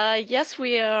 Yes,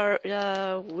 we are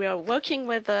working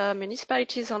with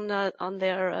municipalities on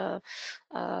their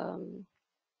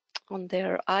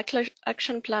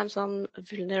action plans on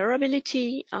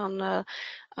vulnerability, on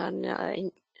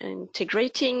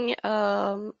integrating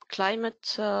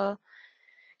climate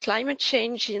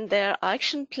change in their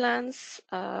action plans,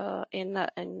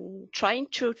 and trying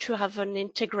to have an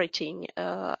integrating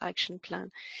action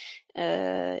plan.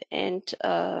 We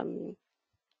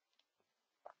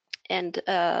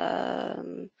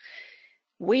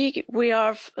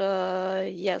are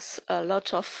yes, a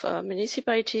lot of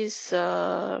municipalities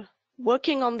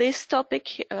working on this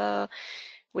topic,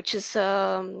 which is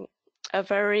a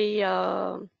very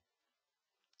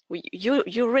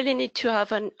you really need to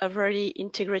have a very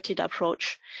integrated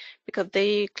approach, because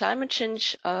the climate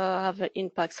change have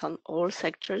impacts on all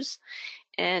sectors,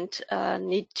 and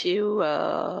need to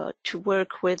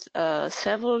work with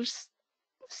several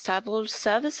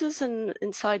services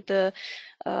inside the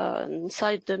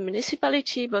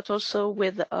municipality, but also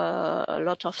with a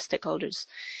lot of stakeholders.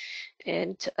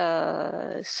 And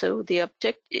so the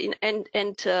objective, and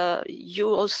you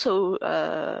also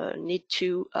need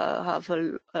to have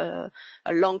a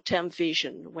long-term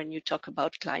vision when you talk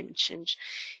about climate change.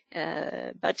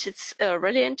 But it's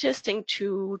really interesting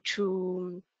to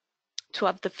to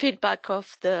have the feedback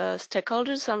of the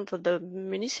stakeholders and the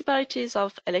municipalities,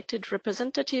 of elected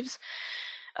representatives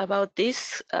about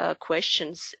these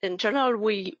questions. In general,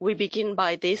 we begin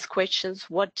by these questions: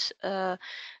 what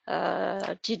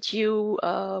did you,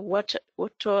 what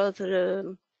are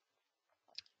the,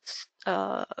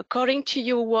 according to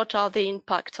you, what are the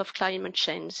impacts of climate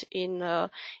change in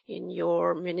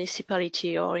your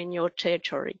municipality or in your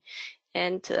territory?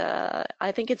 And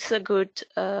I think it's a good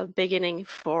beginning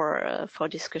for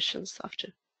discussions after.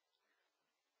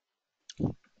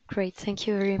 Great, thank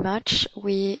you very much.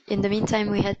 In the meantime,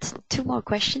 we had 2 more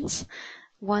questions.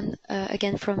 One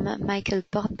again from Michael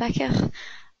Bortbacher.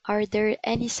 Are there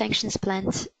any sanctions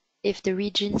planned if the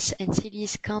regions and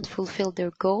cities can't fulfill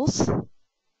their goals?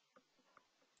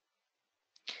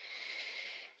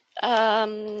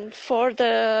 For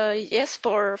the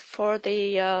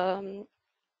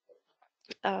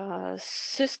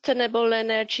sustainable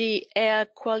energy, air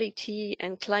quality,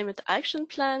 and climate action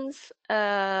plans,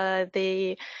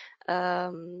 the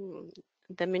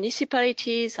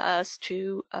municipalities has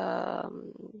to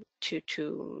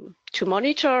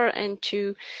monitor and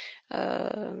to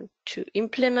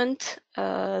implement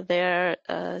their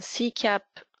CCAP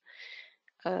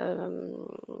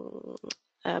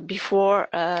before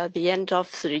the end of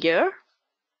the year,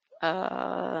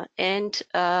 and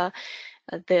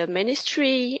the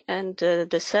ministry and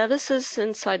the services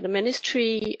inside the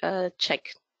ministry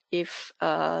check if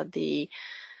the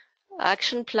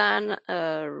action plan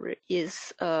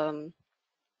is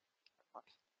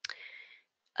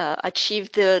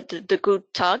achieve the good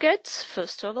targets,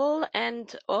 first of all,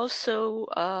 and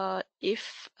also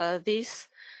if this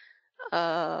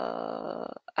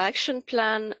action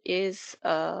plan is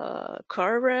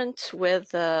coherent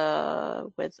with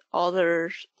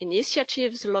other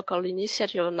initiatives, local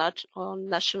initiatives or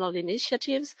national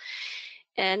initiatives,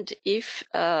 and if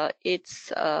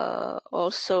it's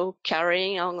also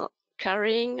carrying on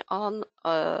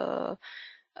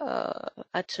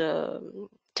at a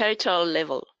territorial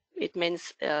level. It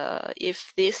means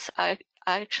if this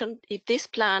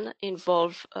plan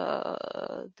involves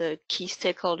the key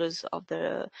stakeholders of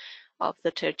the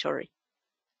territory.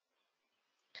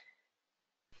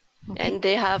 Okay. And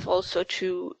they have also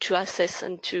to assess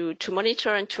and to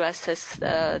monitor and to assess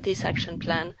this action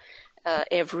plan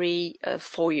every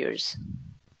 4 years.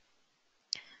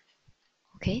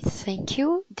 Okay, thank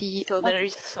you. So there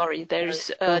is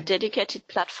a dedicated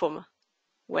platform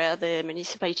where the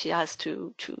municipality has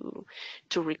to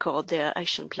record their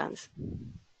action plans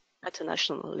at a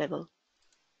national level.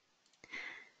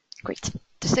 Great.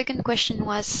 The second question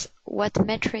was, what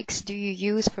metrics do you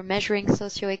use for measuring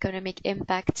socioeconomic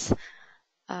impacts?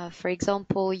 For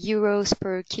example, euros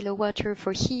per kilowatt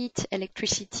for heat,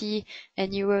 electricity,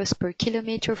 and euros per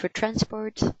kilometer for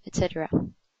transport, etc.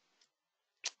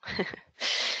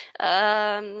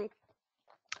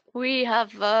 We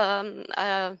have. I'm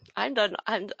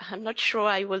not sure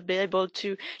I will be able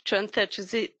to answer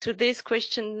to this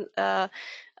question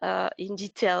in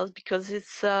detail, because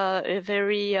it's a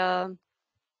very how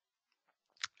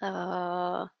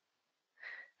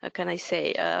can I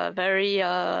say, a very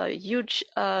huge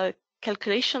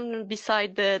calculation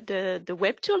beside the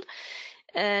web tool,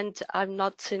 and I'm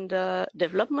not in the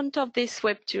development of this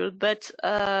web tool, but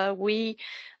we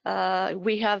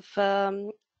have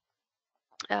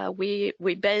we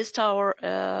based our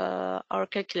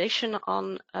calculation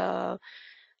on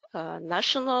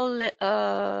national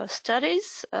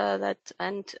studies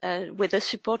and with the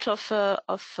support of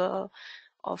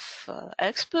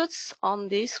experts on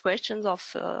these questions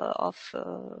of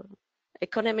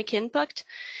economic impact.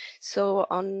 So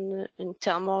in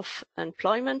terms of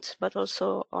employment, but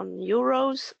also on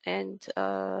euros, and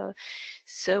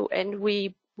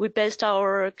we based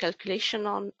our calculation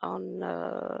on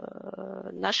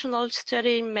national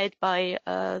study made by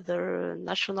the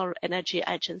National Energy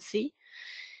Agency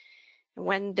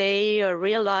when they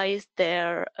realized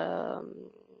their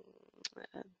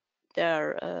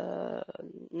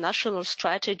national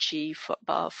strategy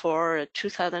for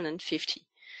 2050.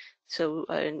 So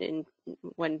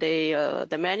when they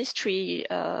the ministry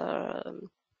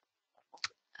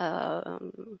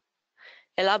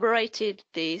elaborated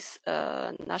this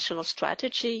national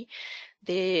strategy,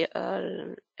 the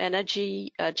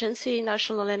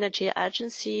National Energy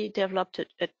Agency developed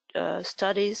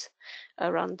studies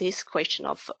around this question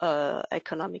of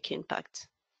economic impact.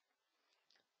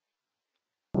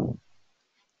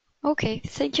 Okay,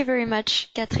 thank you very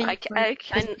much, Catherine. I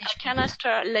can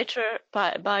answer later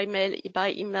by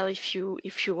email if you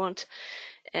want,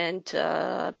 And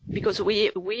because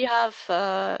we have,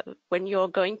 when you're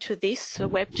going to this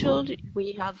web tool,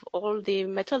 we have all the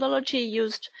methodology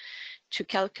used to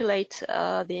calculate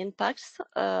the impacts,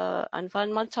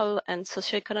 environmental and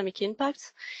socioeconomic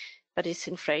impacts, but it's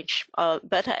in French.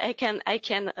 But I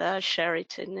can share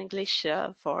it in English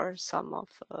for some of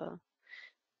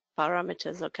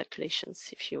parameters or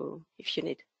calculations if you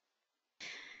need.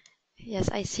 Yes,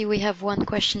 I see we have one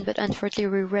question, but unfortunately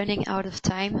we're running out of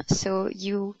time. So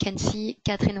you can see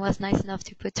Catherine was nice enough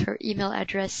to put her email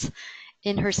address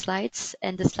in her slides,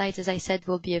 and the slides, as I said,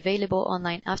 will be available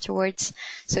online afterwards.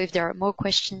 So if there are more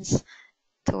questions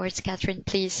towards Catherine,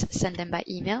 please send them by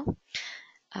email.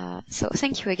 So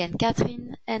thank you again,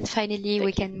 Catherine. And finally,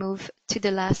 we can move to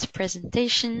the last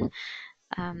presentation,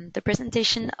 the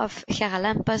presentation of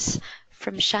Charalampos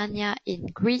from Chania in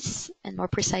Greece, and more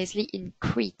precisely in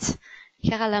Crete.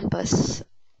 Charalampos,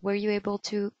 were you able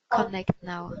to connect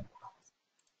now?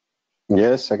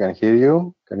 Yes, I can hear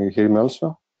you. Can you hear me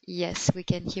also? Yes, we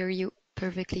can hear you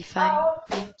perfectly fine.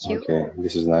 Thank you. Okay,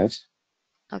 this is nice.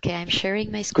 Okay, I'm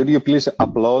sharing my screen. Could you please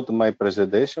upload my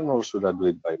presentation, or should I do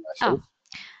it by myself?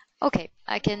 Okay,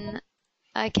 I can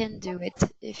do it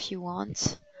if you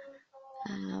want.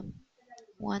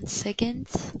 1 second.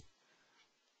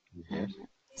 Yes.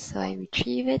 So I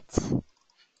retrieve it.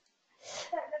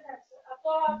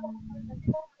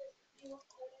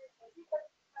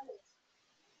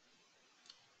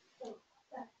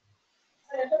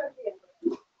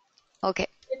 Okay,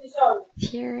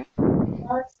 here.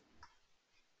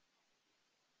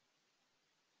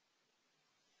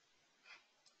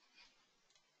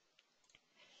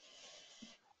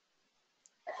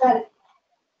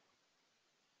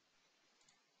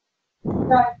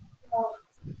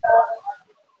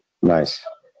 Nice.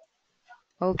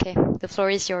 Okay, the floor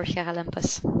is yours,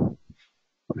 Charalampos.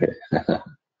 Okay.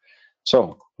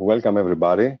 So, welcome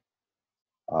everybody.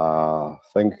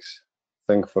 Thanks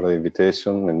for the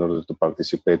invitation in order to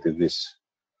participate in this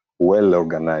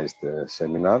well-organized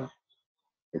seminar.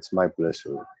 It's my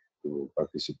pleasure to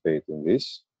participate in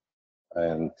this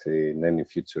and in any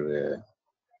future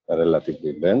relative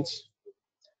events.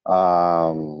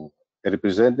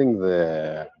 Representing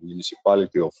the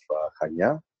municipality of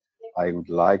Chania, I would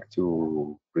like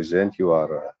to present you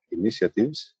our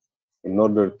initiatives in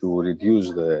order to reduce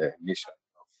the emission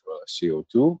of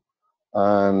CO2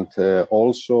 and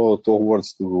also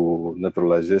towards to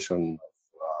neutralization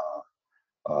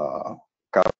of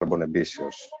carbon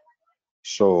emissions.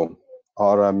 So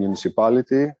our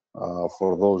municipality,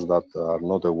 for those that are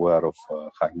not aware of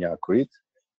Chania, Crete,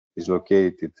 is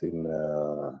located in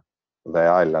the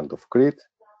island of Crete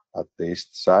at the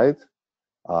east side.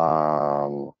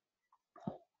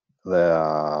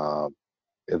 The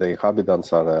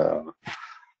inhabitants are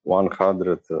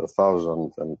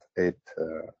 100,000 and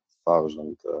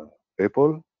 8,000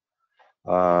 people.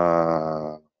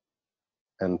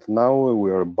 And now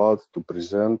we are about to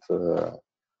present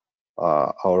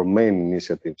our main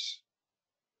initiatives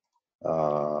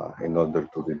in order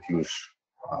to reduce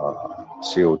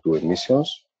CO2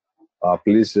 emissions.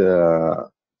 Please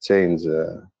change.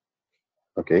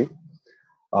 Okay.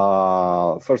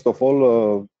 First of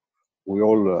all, we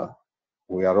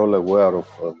are all aware of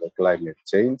the climate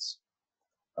change.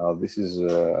 This is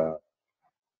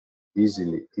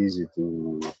easy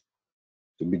to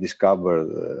be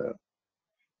discovered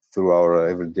through our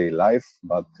everyday life,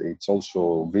 but it's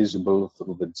also visible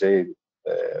through the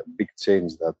big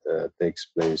change that takes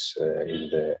place in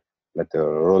the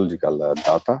meteorological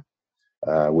data,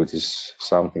 which is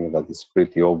something that is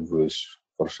pretty obvious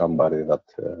for somebody that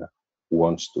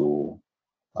wants to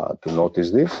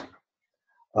notice this.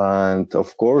 And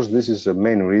of course, this is the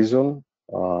main reason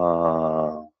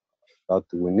that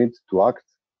we need to act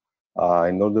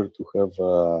in order to have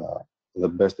the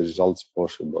best results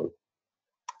possible.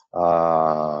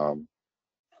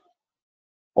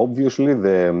 Obviously,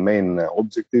 the main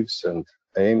objectives and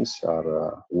aims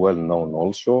are well known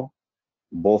also,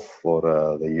 both for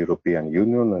the European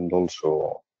Union and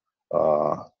also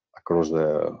across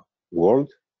the world,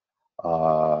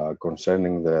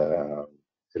 concerning the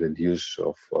reduce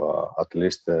of at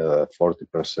least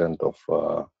 40% of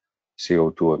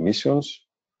CO2 emissions.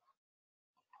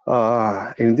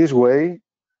 In this way,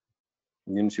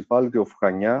 municipality of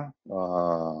Chania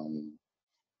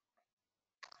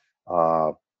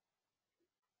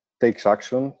takes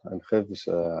action and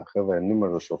have a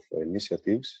numerous of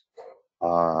initiatives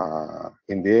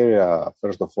in the area,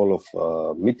 first of all,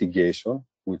 of mitigation,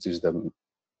 which is the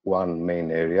one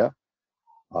main area,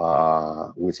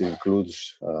 which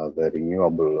includes the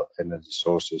renewable energy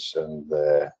sources and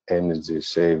the energy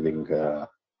saving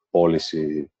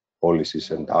policy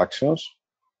policies and actions,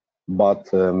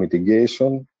 but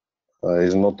mitigation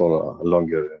is not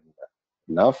longer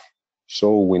enough.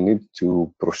 So we need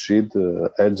to proceed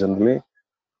urgently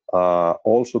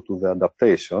also to the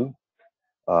adaptation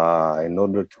in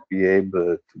order to be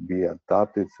able to be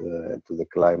adapted to the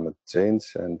climate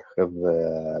change and have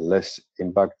the less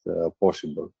impact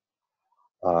possible.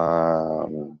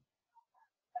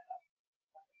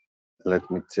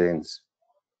 Let me change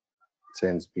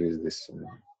please this.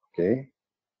 Okay.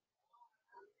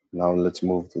 Now let's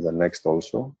move to the next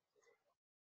also.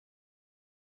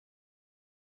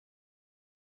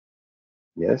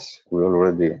 Yes, we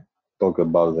already talked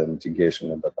about the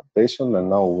mitigation and adaptation, and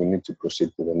now we need to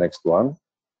proceed to the next one,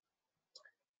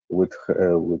 which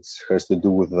has to do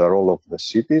with the role of the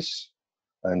cities.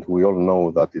 And we all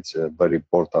know that it's a very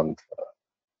important,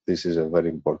 this is a very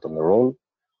important role,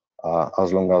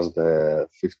 as long as the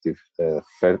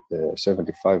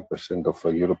 75% of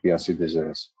European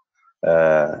citizens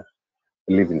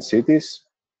live in cities,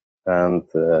 and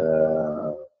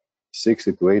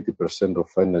 60 to 80% of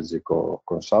energy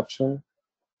consumption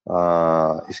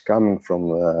is coming from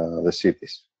the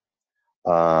cities.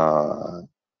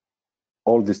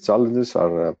 All these challenges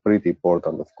are pretty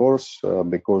important, of course,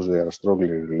 because they are strongly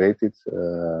related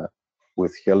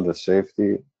with health and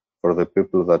safety for the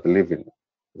people that live in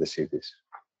the cities.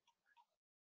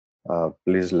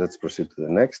 Please, let's proceed to the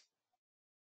next.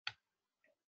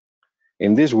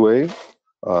 In this way,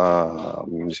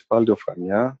 municipality of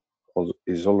Chania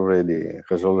has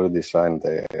already signed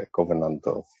the covenant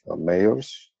of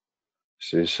mayors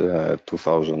since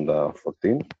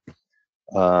 2014.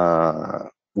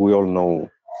 We all know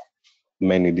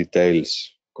many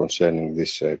details concerning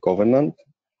this covenant,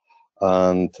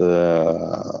 and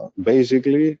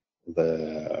basically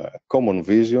the common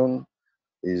vision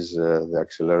is the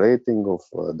accelerating of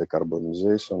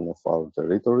decarbonization of our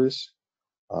territories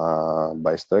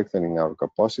by strengthening our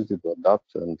capacity to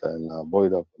adapt and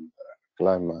avoid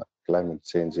climate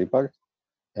change impact,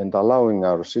 and allowing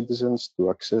our citizens to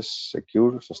access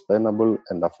secure, sustainable,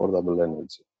 and affordable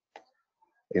energy.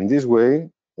 In this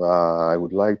way, I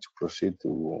would like to proceed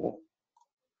to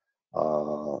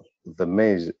the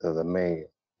main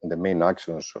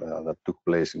actions that took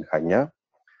place in Chania.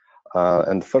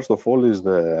 And first of all is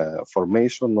the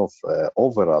formation of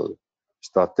overall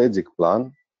strategic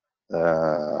plan.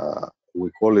 We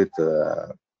call it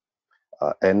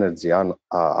Energy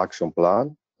Action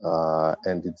Plan,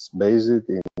 and it's based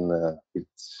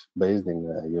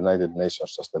in United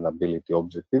Nations Sustainability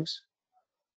Objectives.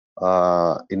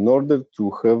 In order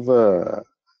to have a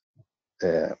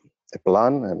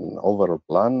plan, an overall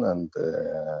plan, and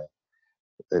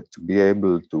to be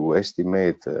able to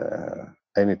estimate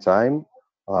anytime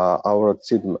our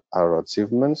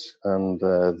achievements and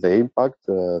the impact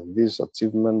this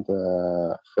achievement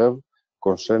have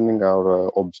concerning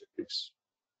our objectives.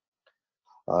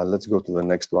 Let's go to the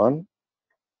next one.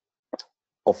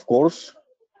 Of course,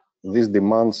 this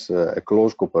demands a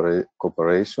close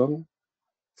cooperation,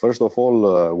 first of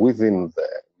all within the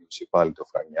municipality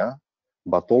of Chania,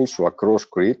 but also across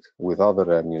Crete with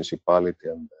other municipality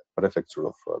and prefecture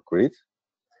of Crete.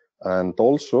 And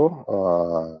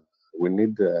also we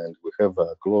need and we have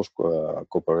a close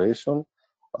cooperation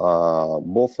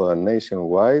both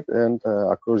nationwide and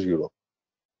across Europe.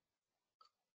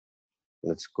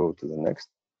 Let's go to the next.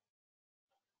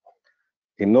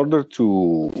 In order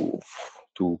to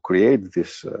create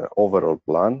this overall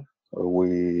plan,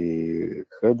 we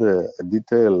had a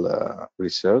detailed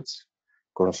research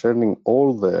concerning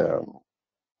all the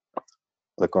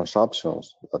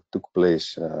consumptions that took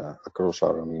place across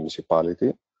our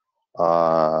municipality.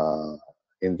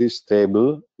 In this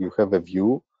table, you have a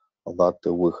view that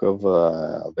we have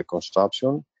the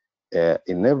consumption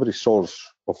in every source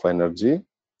of energy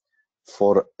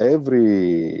for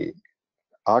every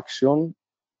action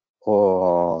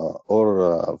or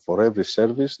for every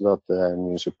service that the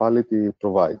municipality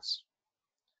provides.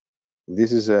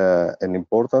 This is an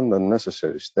important and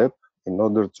necessary step in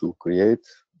order to create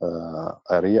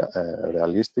a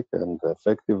realistic and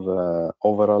effective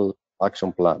overall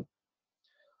action plan.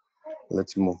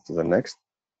 Let's move to the next.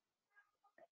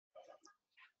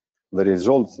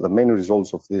 The main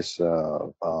results of this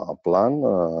plan,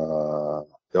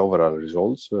 the overall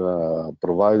results,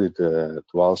 provided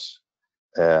to us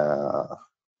a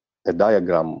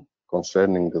diagram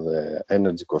concerning the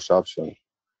energy consumption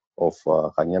of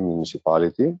Chania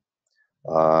municipality.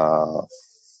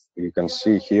 You can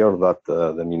see here that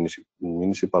the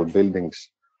municipal buildings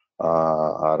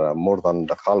are more than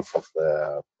the half of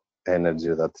the energy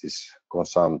that is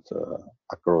consumed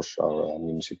across our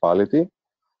municipality,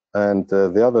 and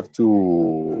the other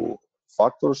two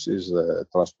factors is the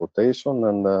transportation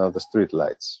and the street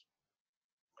lights.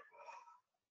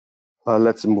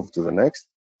 Let's move to the next.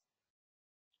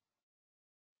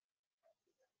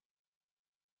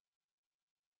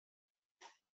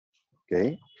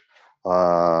 Okay.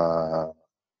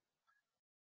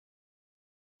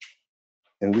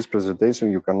 In this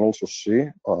presentation, you can also see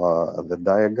the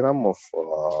diagram of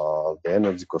the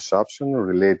energy consumption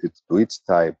related to each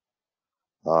type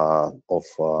of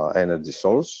energy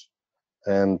source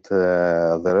and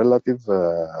the relative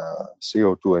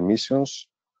CO2 emissions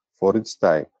for each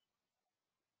type.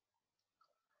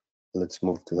 Let's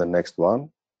move to the next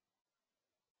one.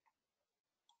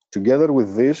 Together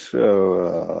with this,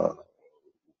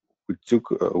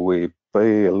 we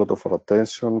pay a lot of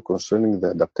attention concerning the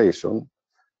adaptation.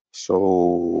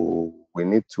 So we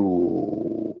need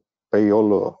to pay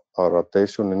all our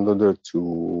attention in order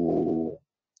to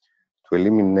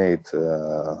eliminate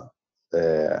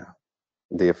the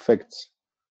effects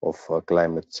of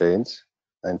climate change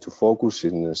and to focus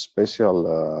in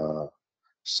special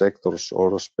sectors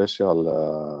or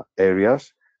special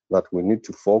areas that we need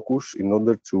to focus in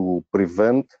order to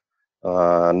prevent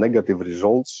negative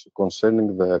results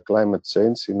concerning the climate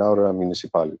change in our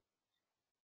municipality.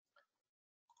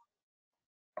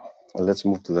 Let's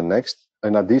move to the next.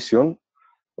 In addition,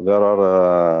 there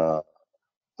are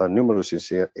numerous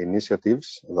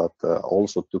initiatives that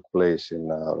also took place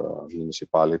in our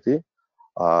municipality.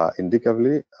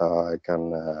 Indicatively, I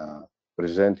can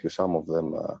present you some of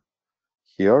them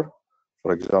here.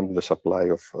 For example, the supply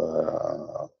of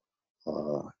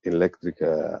electric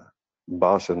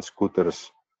bus and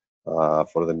scooters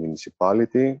for the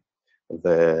municipality,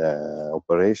 the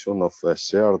operation of a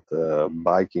shared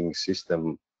biking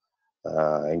system,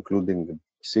 including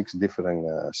 6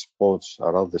 different spots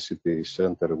around the city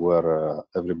center where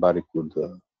everybody could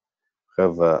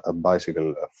have a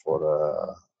bicycle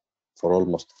for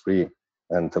almost free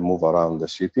and to move around the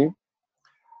city.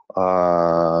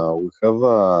 We have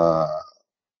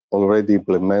already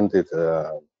implemented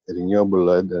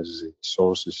renewable energy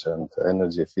sources and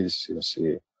energy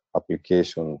efficiency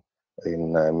application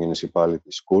in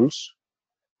municipality schools.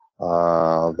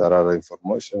 There are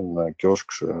information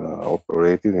kiosks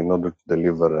operated in order to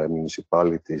deliver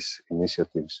municipalities'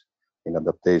 initiatives in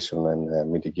adaptation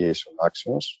and mitigation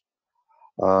actions.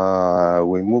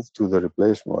 We moved to the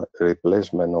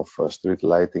replacement of street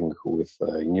lighting with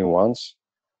new ones,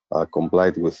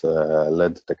 complied with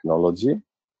LED technology.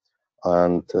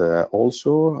 And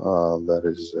also there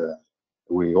is,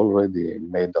 we already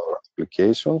made our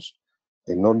applications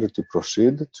in order to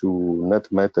proceed to net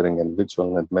metering and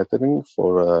virtual net metering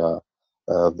for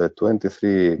the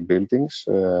 23 buildings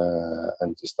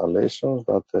and installations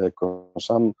that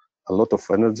consume a lot of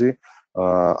energy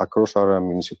across our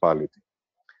municipality.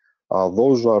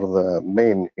 Those are the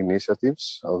main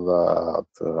initiatives that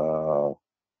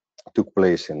took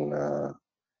place in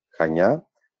Chania,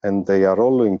 and they are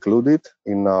all included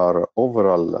in our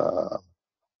overall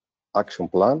action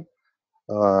plan,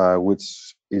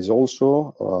 which is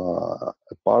also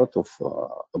a part of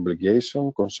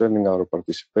obligation concerning our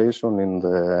participation in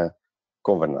the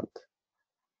covenant.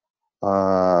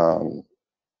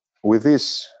 With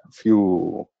these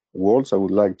few words, I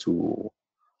would like to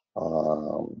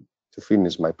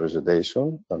finish my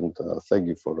presentation, and thank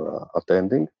you for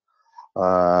attending.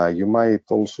 You might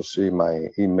also see my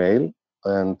email,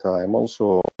 and I'm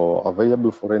also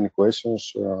available for any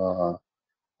questions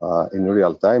in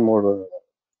real time or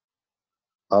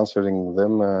answering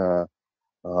them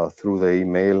through the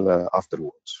email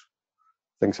afterwards.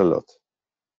 Thanks a lot.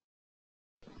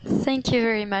 Thank you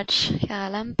very much,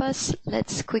 Charalampos.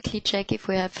 Let's quickly check if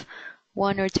we have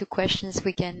 1 or 2 questions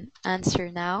we can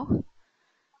answer now.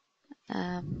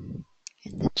 In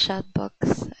the chat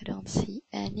box, I don't see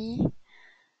any.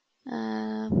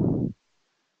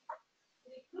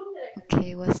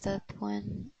 Okay, was that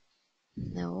one?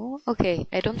 No. Okay,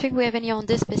 I don't think we have any on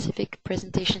this specific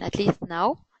presentation, at least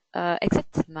now,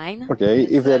 except mine. Okay,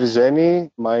 if there is any,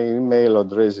 my email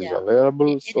address is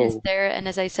available. It is there, and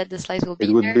as I said, the slides will be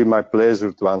there. It would be my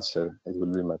pleasure to answer. It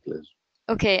would be my pleasure.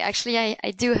 Okay, actually,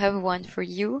 I do have one for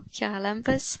you,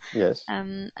 Charalampos. Yes.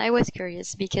 I was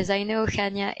curious because I know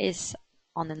Chania is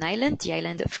on an island, the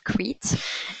island of Crete,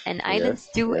 and islands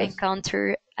do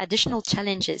encounter additional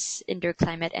challenges in their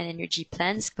climate and energy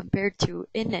plans compared to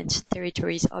inland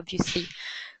territories, obviously.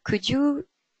 Could you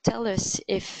tell us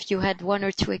if you had 1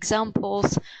 or 2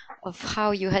 examples of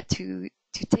how you had to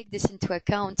take this into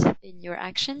account in your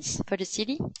actions for the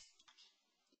city?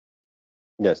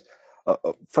 Yes.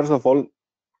 First of all,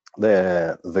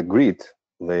 the grid,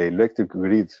 the electric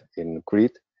grid in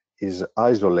Crete is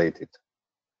isolated.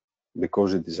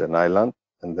 because it is an island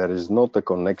and there is not a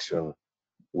connection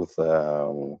with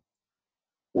the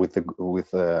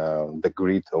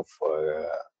grid of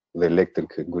the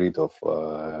electric grid of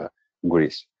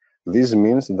Greece. This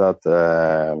means that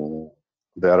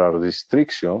there are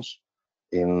restrictions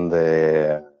in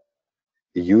the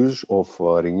use of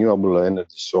renewable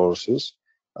energy sources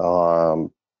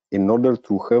in order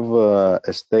to have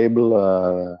a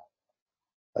stable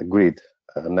grid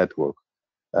network.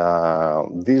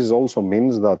 This also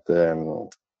means that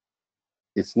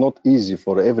it's not easy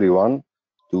for everyone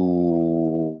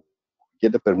to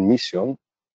get a permission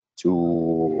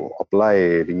to apply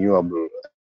renewable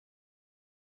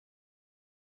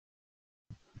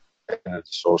energy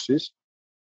sources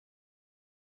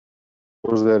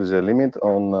because there is a limit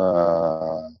on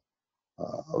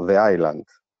the island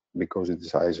because it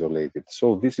is isolated.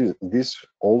 So this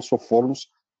also forms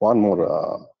one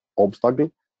more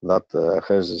obstacle that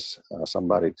has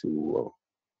somebody to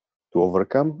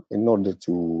overcome in order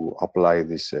to apply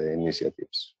these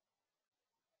initiatives.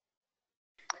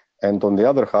 And on the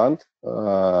other hand,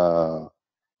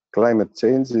 climate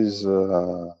change is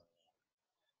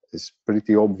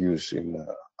pretty obvious in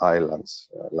islands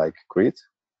like Crete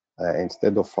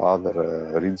instead of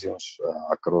other regions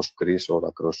across Greece or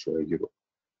across Europe.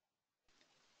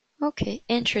 Okay,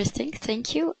 interesting.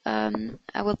 Thank you.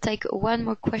 I will take one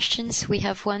more questions. We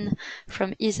have one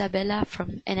from Isabella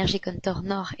from Energikontor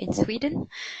Nord in Sweden.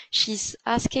 She's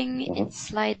asking in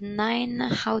slide 9,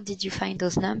 how did you find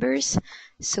those numbers?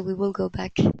 So we will go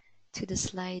back to the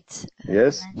slide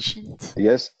mentioned.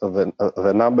 Yes,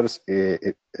 the numbers,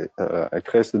 it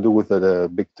has to do with the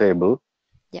big table.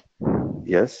 Yeah.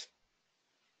 Yes.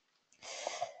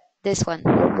 This one.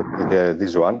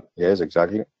 This one, yes,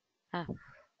 exactly. Ah.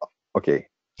 Okay,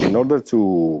 in order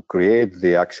to create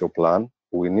the action plan,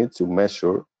 we need to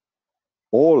measure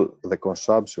all the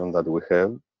consumption that we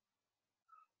have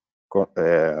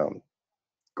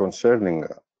concerning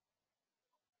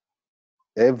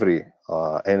every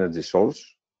energy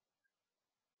source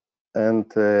and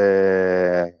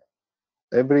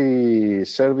every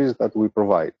service that we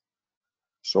provide.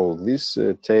 So this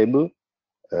table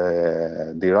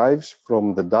derives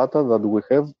from the data that we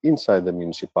have inside the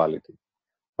municipality.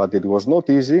 But it was not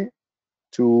easy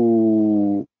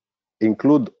to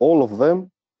include all of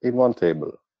them in one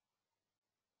table.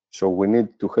 So we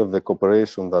need to have the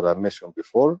cooperation that I mentioned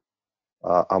before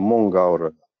among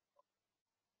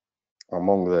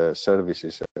the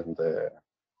services and the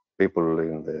people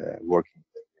in the working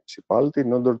municipality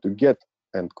in order to get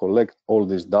and collect all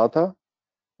this data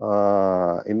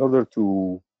in order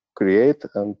to create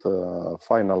and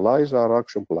finalize our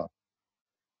action plan.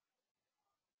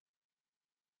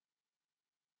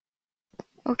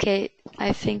 Okay,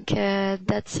 I think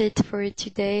that's it for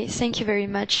today. Thank you very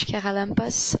much,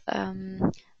 Karalampas.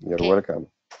 You're welcome.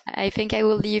 I think I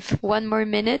will leave one more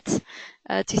minute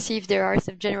to see if there are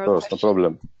some general questions no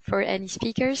problem. for any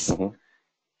speakers.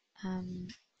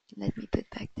 Let me put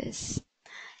back this.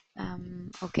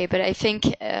 Okay, but I think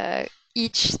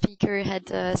each speaker had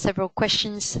several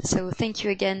questions, so thank you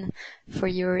again for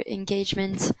your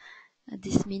engagement.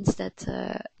 This means that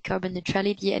carbon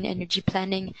neutrality and energy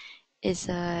planning is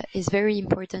very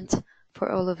important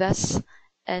for all of us.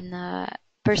 And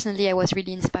personally, I was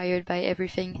really inspired by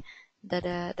everything that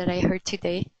I heard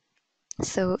today.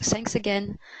 So thanks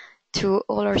again to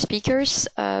all our speakers.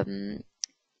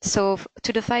 So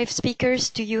to the 5 speakers,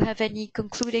 do you have any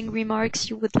concluding remarks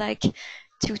you would like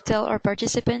to tell our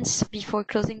participants before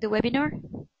closing the webinar?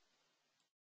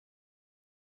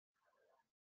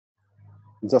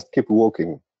 Just keep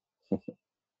walking.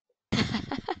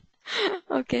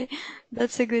 Okay,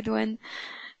 that's a good one.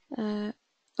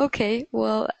 Okay,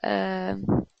 well,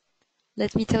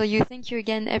 let me tell you, thank you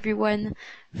again, everyone,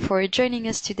 for joining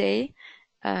us today.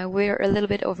 We're a little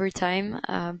bit over time,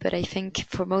 but I think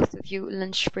for most of you,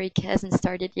 lunch break hasn't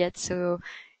started yet, so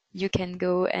you can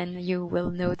go and you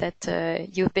will know that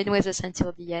you've been with us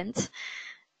until the end.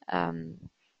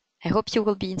 I hope you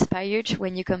will be inspired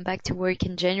when you come back to work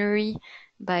in January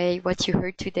by what you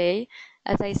heard today.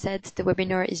 As I said, the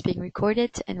webinar is being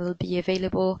recorded and will be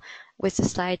available with the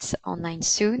slides online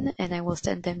soon, and I will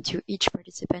send them to each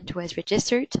participant who has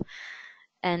registered.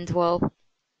 And well,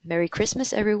 Merry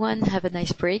Christmas, everyone. Have a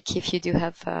nice break if you do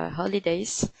have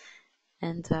holidays.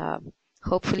 And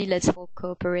hopefully let's all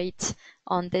cooperate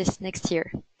on this next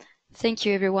year. Thank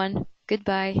you, everyone.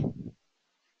 Goodbye.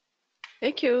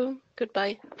 Thank you.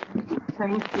 Goodbye.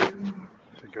 Thank you.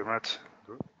 Thank you very much.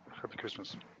 Happy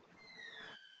Christmas.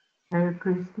 Merry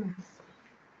Christmas.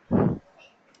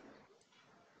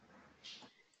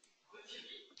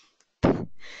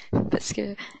 Parce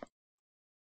que